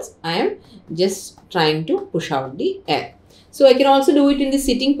upwards, I am just trying to push out the air. So, I can also do it in the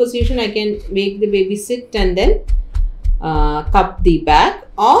sitting position. I can make the baby sit and then cup the back,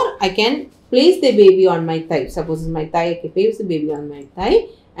 or I can place the baby on my thigh. Suppose my thigh, I can place the baby on my thigh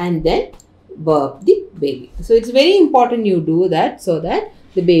and then burp the baby. So, it's very important you do that so that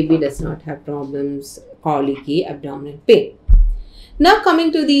the baby does not have problems, colicky, abdominal pain. Now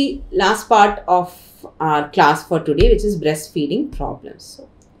coming to the last part of our class for today, which is breastfeeding problems.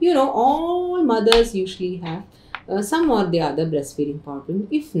 So, all mothers usually have some or the other breastfeeding problem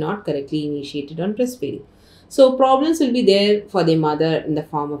if not correctly initiated on breastfeeding. So, problems will be there for the mother in the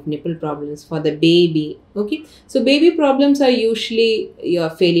form of nipple problems, for the baby, okay. So, baby problems are usually your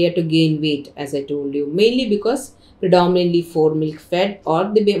failure to gain weight, as I told you, mainly because predominantly for milk fed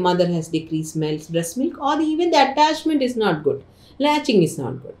or the mother has decreased breast milk, or even the attachment is not good, latching is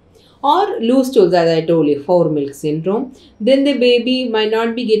not good, or loose stools, as I told you, for milk syndrome. Then the baby might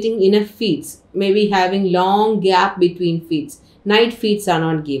not be getting enough feeds, maybe having long gap between feeds, night feeds are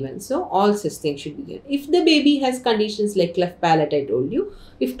not given. So all such things should be given. If the baby has conditions like cleft palate, I told you,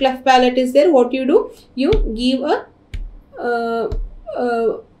 if cleft palate is there, what you do? You give a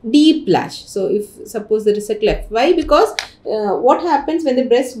deep latch. So if suppose there is a cleft, why? Because what happens when the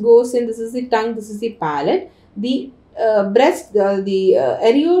breast goes in, this is the tongue, this is the palate, the breast, the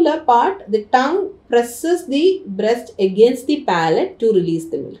areola part, the tongue presses the breast against the palate to release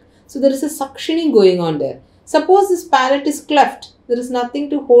the milk. So there is a suctioning going on there. Suppose this palate is cleft, there is nothing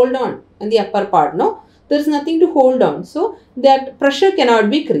to hold on in the upper part, no? There is nothing to hold on. So that pressure cannot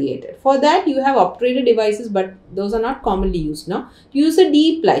be created. For that you have operated devices, but those are not commonly used now. Use a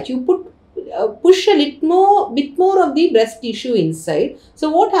deep latch. You push a bit more of the breast tissue inside. So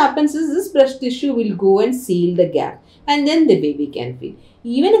what happens is this breast tissue will go and seal the gap and then the baby can feed.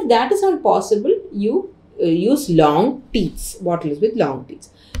 Even if that is not possible, you use long teats, bottles with long teats.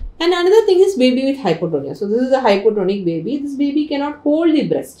 And another thing is baby with hypotonia. So this is a hypotonic baby. This baby cannot hold the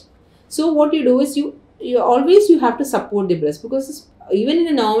breast. So what you do is you have to support the breast, because even in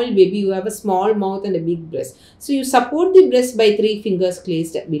a normal baby you have a small mouth and a big breast. So you support the breast by 3 fingers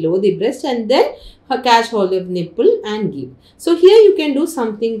placed below the breast and then catch hold of nipple and give. So here you can do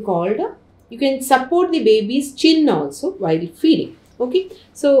something called, you can support the baby's chin also while feeding. Okay.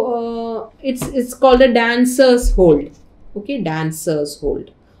 So it's called a dancer's hold. Okay, dancer's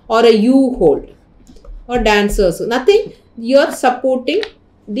hold. Or a U hold or dancers. So nothing, you are supporting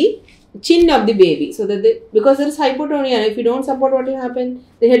the chin of the baby, so that because there is hypotonia, if you don't support, what will happen?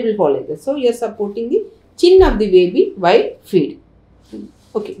 The head will fall like this. So you are supporting the chin of the baby while feeding.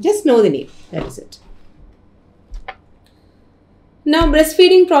 Okay, just know the name. That is it. Now,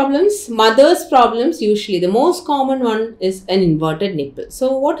 breastfeeding problems, mother's problems, usually the most common one is an inverted nipple.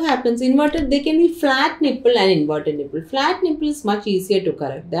 So, what happens? Inverted, they can be flat nipple and inverted nipple. Flat nipple is much easier to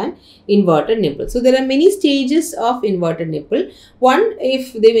correct than inverted nipple. So, there are many stages of inverted nipple. One,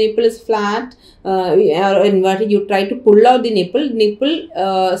 if the nipple is flat or inverted, you try to pull out the nipple.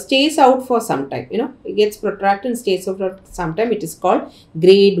 Nipple stays out for some time. It gets protracted and stays out for some time. It is called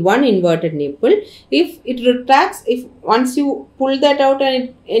grade 1 inverted nipple. If it retracts, if once you pull pull that out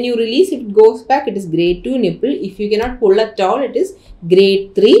and you release, if it goes back, it is grade 2 nipple. If you cannot pull at all, it is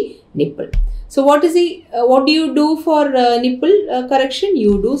grade 3 nipple. So what do you do for nipple correction?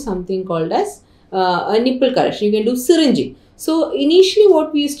 You do something called as a nipple correction. You can do syringing. So initially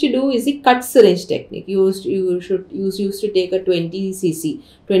what we used to do is the cut syringe technique. You used to take a 20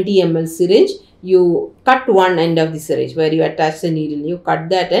 ml syringe. You cut one end of the syringe where you attach the needle. You cut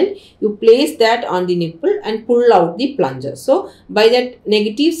that end, you place that on the nipple and pull out the plunger. So by that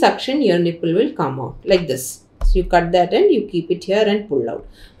negative suction, your nipple will come out like this. So you cut that end, you keep it here and pull out.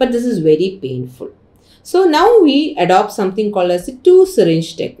 But this is very painful. So now we adopt something called as the 2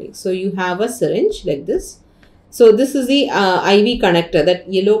 syringe technique. So you have a syringe like this. So this is the IV connector. That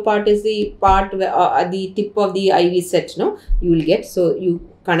yellow part is the part where, at the tip of the IV set. No, you will get. So you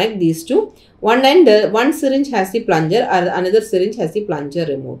connect these two. One end, one syringe has the plunger, or another syringe has the plunger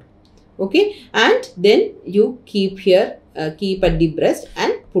removed. Okay, and then you keep here, keep at the breast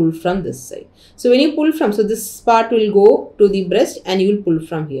and pull from this side. So when you pull from, so this part will go to the breast and you will pull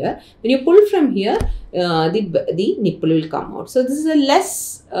from here. When you pull from here, the nipple will come out. So this is a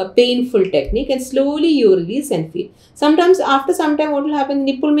less painful technique, and slowly you release and feed. Sometimes after some time what will happen,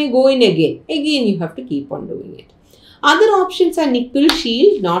 nipple may go in again. Again you have to keep on doing it. Other options are nipple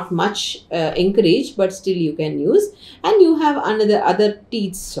shield, not much encouraged, but still you can use. And you have other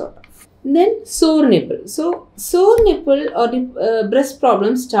teeth sort of. Then sore nipple. So sore nipple or the breast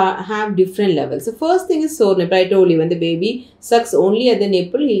problems have different levels. The first thing is sore nipple. I told you, when the baby sucks only at the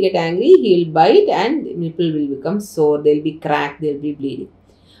nipple, he'll get angry, he'll bite, and the nipple will become sore. They'll be cracked, they'll be bleeding.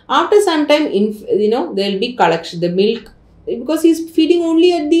 After some time, there'll be collection. The milk, because he's feeding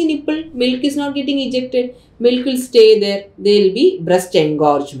only at the nipple, milk is not getting ejected. Milk will stay there. There'll be breast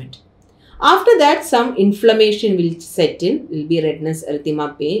engorgement. After that, some inflammation will set in, will be redness,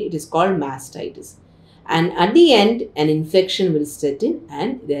 erythema, pain. It is called mastitis. And at the end, an infection will set in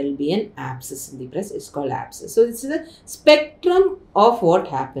and there will be an abscess in the breast. It's called abscess. So this is a spectrum of what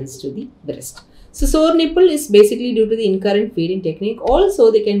happens to the breast. So sore nipple is basically due to the incurrent feeding technique. Also,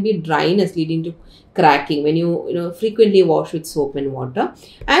 there can be dryness leading to cracking when you frequently wash with soap and water.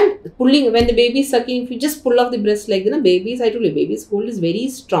 And pulling, when the baby is sucking, if you just pull off the breast like that, I told you, baby's hold is very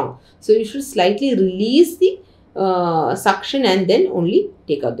strong. So you should slightly release the suction and then only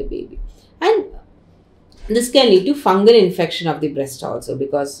take out the baby. And this can lead to fungal infection of the breast also,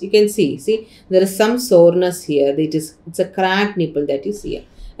 because you can see there is some soreness here. It's a cracked nipple that you see here.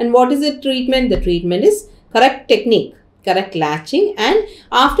 And what is the treatment? The treatment is correct technique, correct latching, and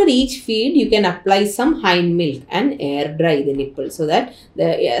after each feed you can apply some hind milk and air dry the nipple, so that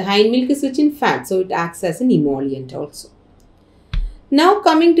the hind milk is rich in fat, so it acts as an emollient also. Now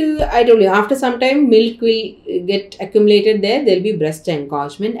coming to, I told you, after some time milk will get accumulated there, there will be breast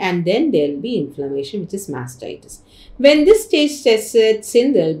engorgement, and then there will be inflammation, which is mastitis. When this stage sets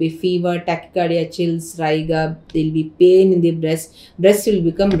in, there will be fever, tachycardia, chills, rigor, there will be pain in the breast will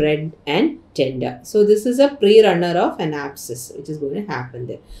become red and tender. So this is a pre-runner of an abscess which is going to happen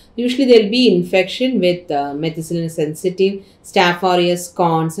there. Usually there will be infection with methicillin sensitive, Staph aureus,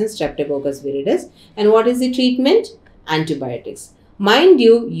 cons and Streptococcus viridis. And what is the treatment? Antibiotics. Mind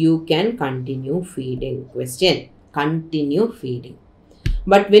you, you can continue feeding. Question: continue feeding.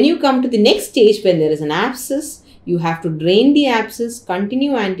 But when you come to the next stage, when there is an abscess, you have to drain the abscess,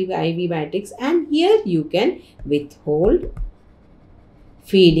 continue antibiotics, and here you can withhold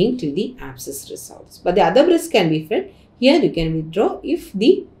feeding till the abscess resolves. But the other breast can be fed. Here you can withdraw if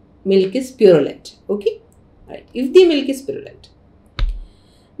the milk is purulent. Okay, right? If the milk is purulent.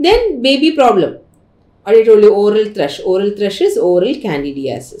 Then baby problem. I told you oral thrush. Oral thrush is oral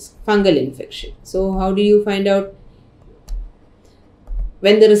candidiasis, fungal infection. So how do you find out?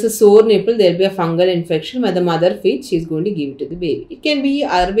 When there is a sore nipple, there will be a fungal infection. When the mother feeds, she is going to give it to the baby. It can be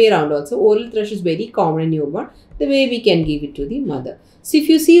other way around also. Oral thrush is very common in newborn. The baby can give it to the mother. So if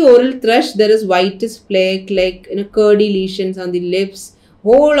you see oral thrush, there is whitish plaque, like curdy lesions on the lips.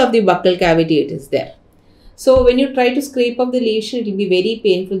 Whole of the buccal cavity, it is there. So when you try to scrape up the lesion, it will be very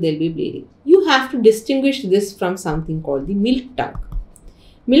painful. There will be bleeding. You have to distinguish this from something called the milk tongue.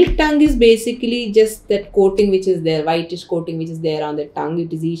 Milk tongue is basically just that coating which is there, whitish coating which is there on the tongue.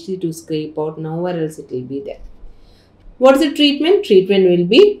 It is easy to scrape out. Nowhere else it will be there. What is the treatment? Treatment will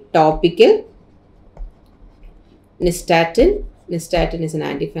be topical nystatin. Nystatin is an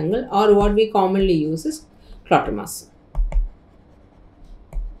antifungal, or what we commonly use is clotrimazole.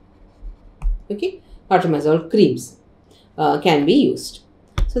 Okay, clotrimazole creams can be used.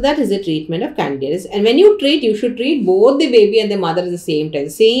 So that is the treatment of candidiasis. And when you treat, you should treat both the baby and the mother at the same time. The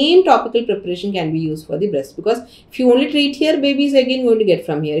same topical preparation can be used for the breast, because if you only treat here, baby is again going to get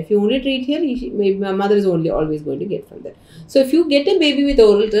from here. If you only treat here, mother is always going to get from there. So if you get a baby with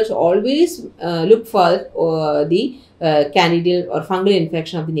oral thrush, always look for the candidal or fungal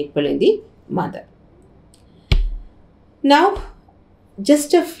infection of the nipple in the mother. Now,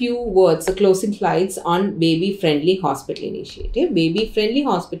 just a few words, the closing slides on baby-friendly hospital initiative. Baby-friendly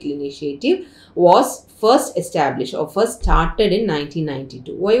hospital initiative was first established or first started in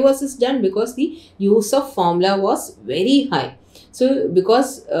 1992. Why was this done? Because the use of formula was very high. So,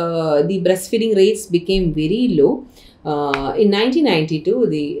 because the breastfeeding rates became very low, in 1992,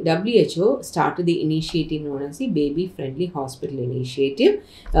 the WHO started the initiative known as the Baby-Friendly Hospital Initiative.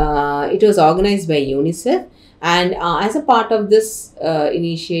 It was organized by UNICEF. And as a part of this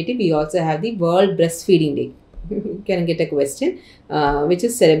initiative, we also have the World Breastfeeding Day. Can get a question, which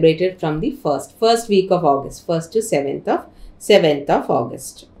is celebrated from the first week of August, 1st to 7th of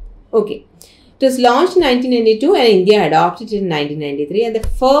August. Okay, it was launched in 1992 and India adopted it in 1993. And the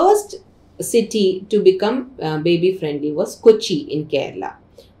first city to become baby friendly was Kochi in Kerala.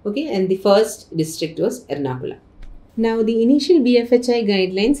 Okay, and the first district was Ernakulam. Now, the initial BFHI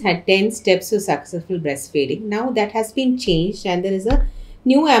guidelines had 10 steps to successful breastfeeding. Now, that has been changed and there is a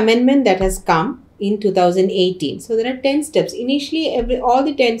new amendment that has come in 2018. So, there are 10 steps. Initially, all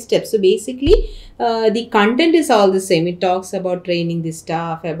the 10 steps. So, basically, the content is all the same. It talks about training the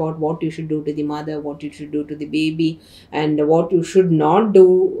staff, about what you should do to the mother, what you should do to the baby, and what you should not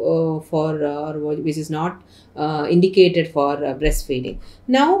do which is not indicated for breastfeeding.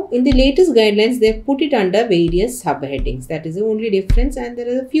 Now, in the latest guidelines, they have put it under various subheadings. That is the only difference, and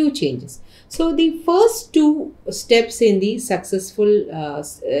there are a few changes. So, the first two steps in the successful,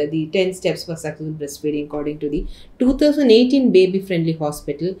 the 10 steps for successful breastfeeding according to the 2018 Baby Friendly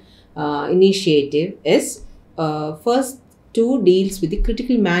Hospital initiative is first two deals with the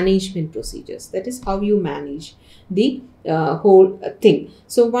critical management procedures. That is how you manage the whole thing.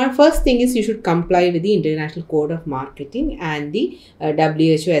 So, one first thing is you should comply with the International Code of Marketing and the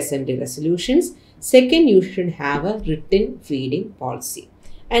WHO Assembly resolutions. Second, you should have a written feeding policy.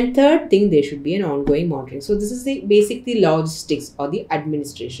 And third thing, there should be an ongoing monitoring. So, this is the basically logistics or the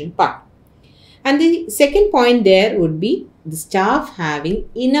administration part. And the second point there would be the staff having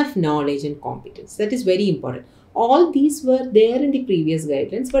enough knowledge and competence. That is very important. All these were there in the previous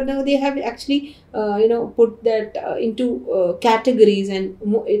guidelines, but now they have actually, put that into categories, and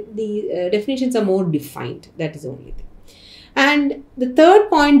the definitions are more defined. That is the only thing. And the third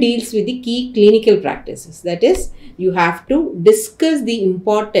point deals with the key clinical practices. That is, you have to discuss the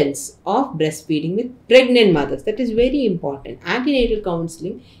importance of breastfeeding with pregnant mothers. That is very important. Antenatal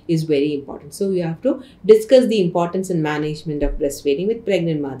counseling is very important. So, you have to discuss the importance and management of breastfeeding with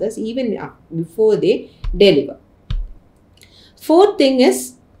pregnant mothers even before they deliver. Fourth thing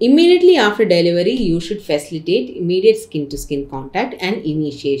is, immediately after delivery, you should facilitate immediate skin-to-skin contact and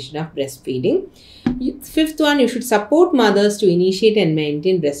initiation of breastfeeding. Fifth one, you should support mothers to initiate and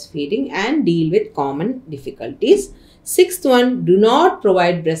maintain breastfeeding and deal with common difficulties. Sixth one, do not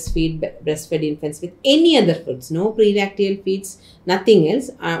provide breastfed infants with any other foods, no prelactal feeds, nothing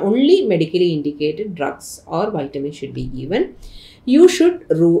else, only medically indicated drugs or vitamins should be given. You should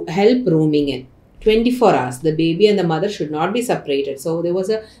help rooming in 24 hours. The baby and the mother should not be separated. So, there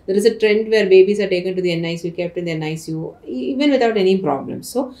is a trend where babies are taken to the NICU, kept in the NICU, even without any problems.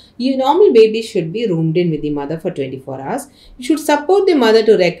 So, normal babies should be roomed in with the mother for 24 hours. You should support the mother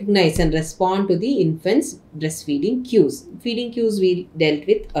to recognize and respond to the infant's breastfeeding cues. Feeding cues we dealt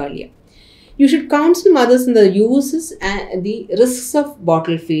with earlier. You should counsel mothers in the uses and the risks of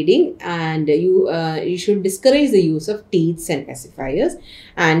bottle feeding, and you should discourage the use of teats and pacifiers.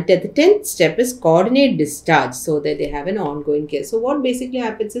 And the 10th step is coordinate discharge so that they have an ongoing care. So, what basically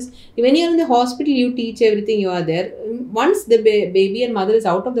happens is, when you are in the hospital, you teach everything, you are there. Once the baby and mother is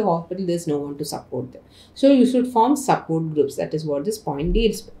out of the hospital, there is no one to support them. So, you should form support groups. That is what this point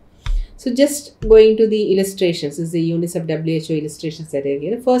deals with. So, just going to the illustrations, this is the UNICEF WHO illustrations that are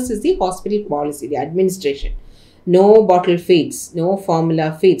here. First is the hospital policy, the administration. No bottle feeds, no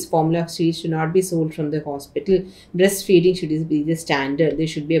formula feeds. Formula feeds should not be sold from the hospital. Breastfeeding should be the standard. There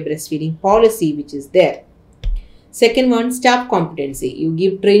should be a breastfeeding policy which is there. Second one, staff competency. You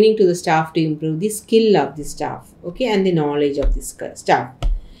give training to the staff to improve the skill of the staff, okay, and the knowledge of the staff.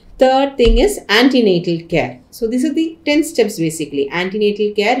 Third thing is antenatal care. So, these are the 10 steps basically.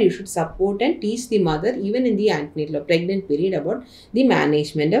 Antenatal care, you should support and teach the mother even in the antenatal or pregnant period about the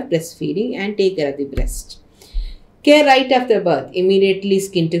management of breastfeeding and take care of the breast. Care right after birth. Immediately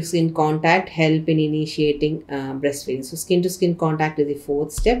skin to skin contact help in initiating breastfeeding. So skin to skin contact is the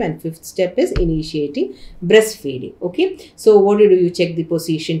fourth step, and fifth step is initiating breastfeeding. Okay. So what do? You check the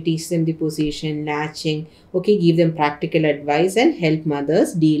position, teach them the position, latching. Okay. Give them practical advice and help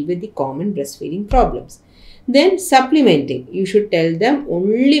mothers deal with the common breastfeeding problems. Then supplementing, you should tell them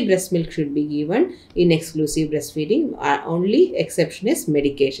only breast milk should be given in exclusive breastfeeding. Only exception is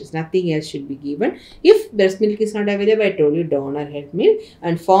medications. Nothing else should be given. If breast milk is not available, I told you donor head milk,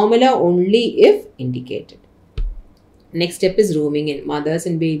 and formula only if indicated. Next step is rooming in. Mothers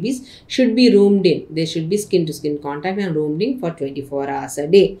and babies should be roomed in. They should be skin to skin contact and roomed in for 24 hours a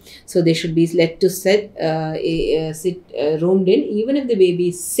day. So they should be let to sit roomed in even if the baby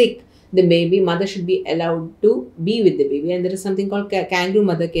is sick. The baby mother should be allowed to be with the baby, and there is something called kangaroo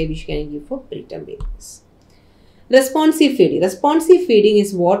mother care which can give for preterm babies. Responsive feeding. Responsive feeding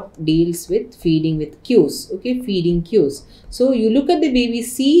is what deals with feeding with cues. Okay, feeding cues. So you look at the baby,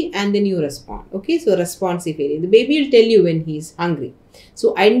 see, and then you respond. Okay, so responsive feeding. The baby will tell you when he is hungry.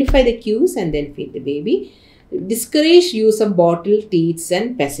 So identify the cues and then feed the baby. Discourage use of bottle, teats,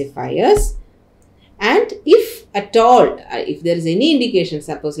 and pacifiers. And if at all, if there is any indication,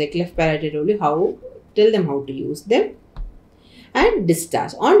 suppose like left parrot, I told you how, tell them how to use them. And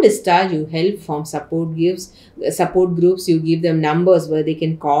discharge. On discharge, you help form support groups. You give them numbers where they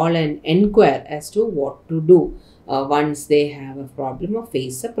can call and inquire as to what to do once they have a problem or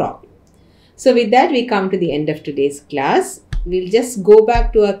face a problem. So with that, we come to the end of today's class. We'll just go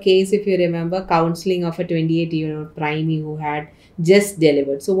back to a case, if you remember, counseling of a 28-year-old primey who had just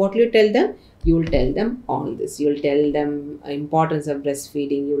delivered. So what will you tell them? You will tell them all this. You will tell them importance of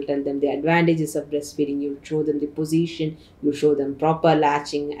breastfeeding. You will tell them the advantages of breastfeeding. You will show them the position. You will show them proper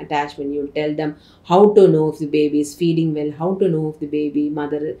latching, attachment. You will tell them how to know if the baby is feeding well, how to know if the baby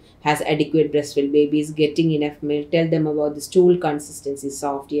mother has adequate breast milk, baby is getting enough milk. Tell them about the stool consistency,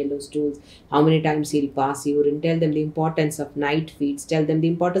 soft yellow stools, how many times he'll pass urine. Tell them the importance of night feeds. Tell them the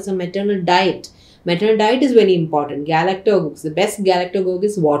importance of maternal diet. Maternal diet is very important. Galactogogues. The best galactogogue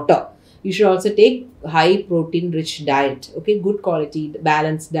is water. You should also take high protein rich diet. Okay, good quality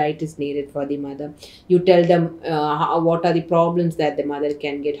balanced diet is needed for the mother. You tell them what are the problems that the mother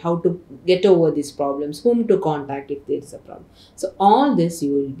can get, how to get over these problems, whom to contact if there is a problem. So all this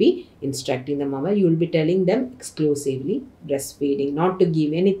you will be instructing the mother. You will be telling them exclusively breastfeeding, not to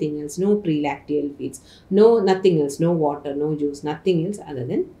give anything else, no prelacteal feeds, nothing else, no water, no juice, nothing else other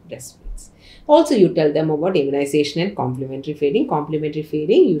than breastfeeds. Also, you tell them about immunization and complementary feeding. Complementary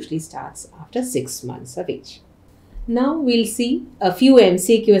feeding usually starts after 6 months of age. Now, we'll see a few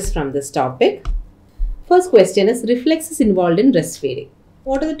MCQs from this topic. First question is reflexes involved in breastfeeding.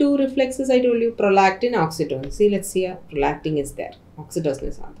 What are the two reflexes I told you? Prolactin, oxytocin. See, let's see, prolactin is there. Oxytocin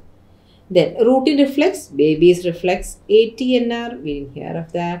is not there. Then, routine reflex, baby's reflex. ATNR, we didn't hear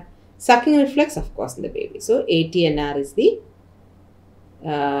of that. Sucking reflex, of course, in the baby. So, ATNR is the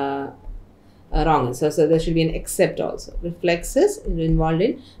wrong answer. So there should be an except also. Reflexes involved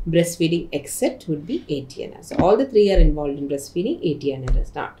in breastfeeding except would be ATNR. So all the three are involved in breastfeeding. ATNR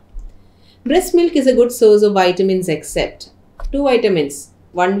is not. Breast milk is a good source of vitamins except two vitamins.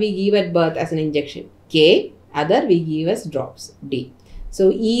 One we give at birth as an injection, K. Other we give as drops, D. So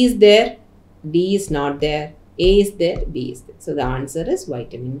E is there, D is not there, A is there, B is there. So the answer is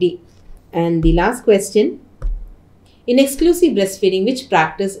vitamin D. And the last question. In exclusive breastfeeding, which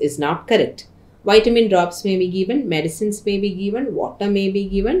practice is not correct? Vitamin drops may be given, medicines may be given, water may be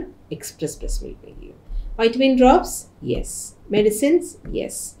given, express breast milk may be given. Vitamin drops? Yes. Medicines?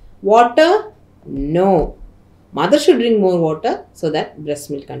 Yes. Water? No. Mother should drink more water so that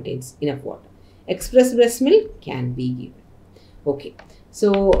breast milk contains enough water. Express breast milk can be given. Okay.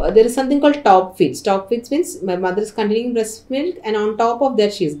 So, there is something called top feeds. Top feeds means my mother is containing breast milk and on top of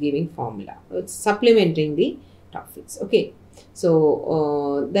that she is giving formula. It's supplementing the top feeds. Okay.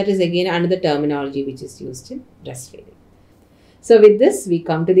 So, that is again another terminology which is used in breastfeeding. So, with this, we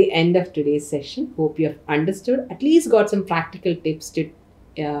come to the end of today's session. Hope you have understood, at least got some practical tips to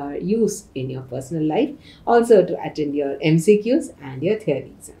use in your personal life. Also to attend your MCQs and your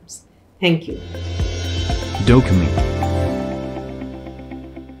theory exams. Thank you. Docemy.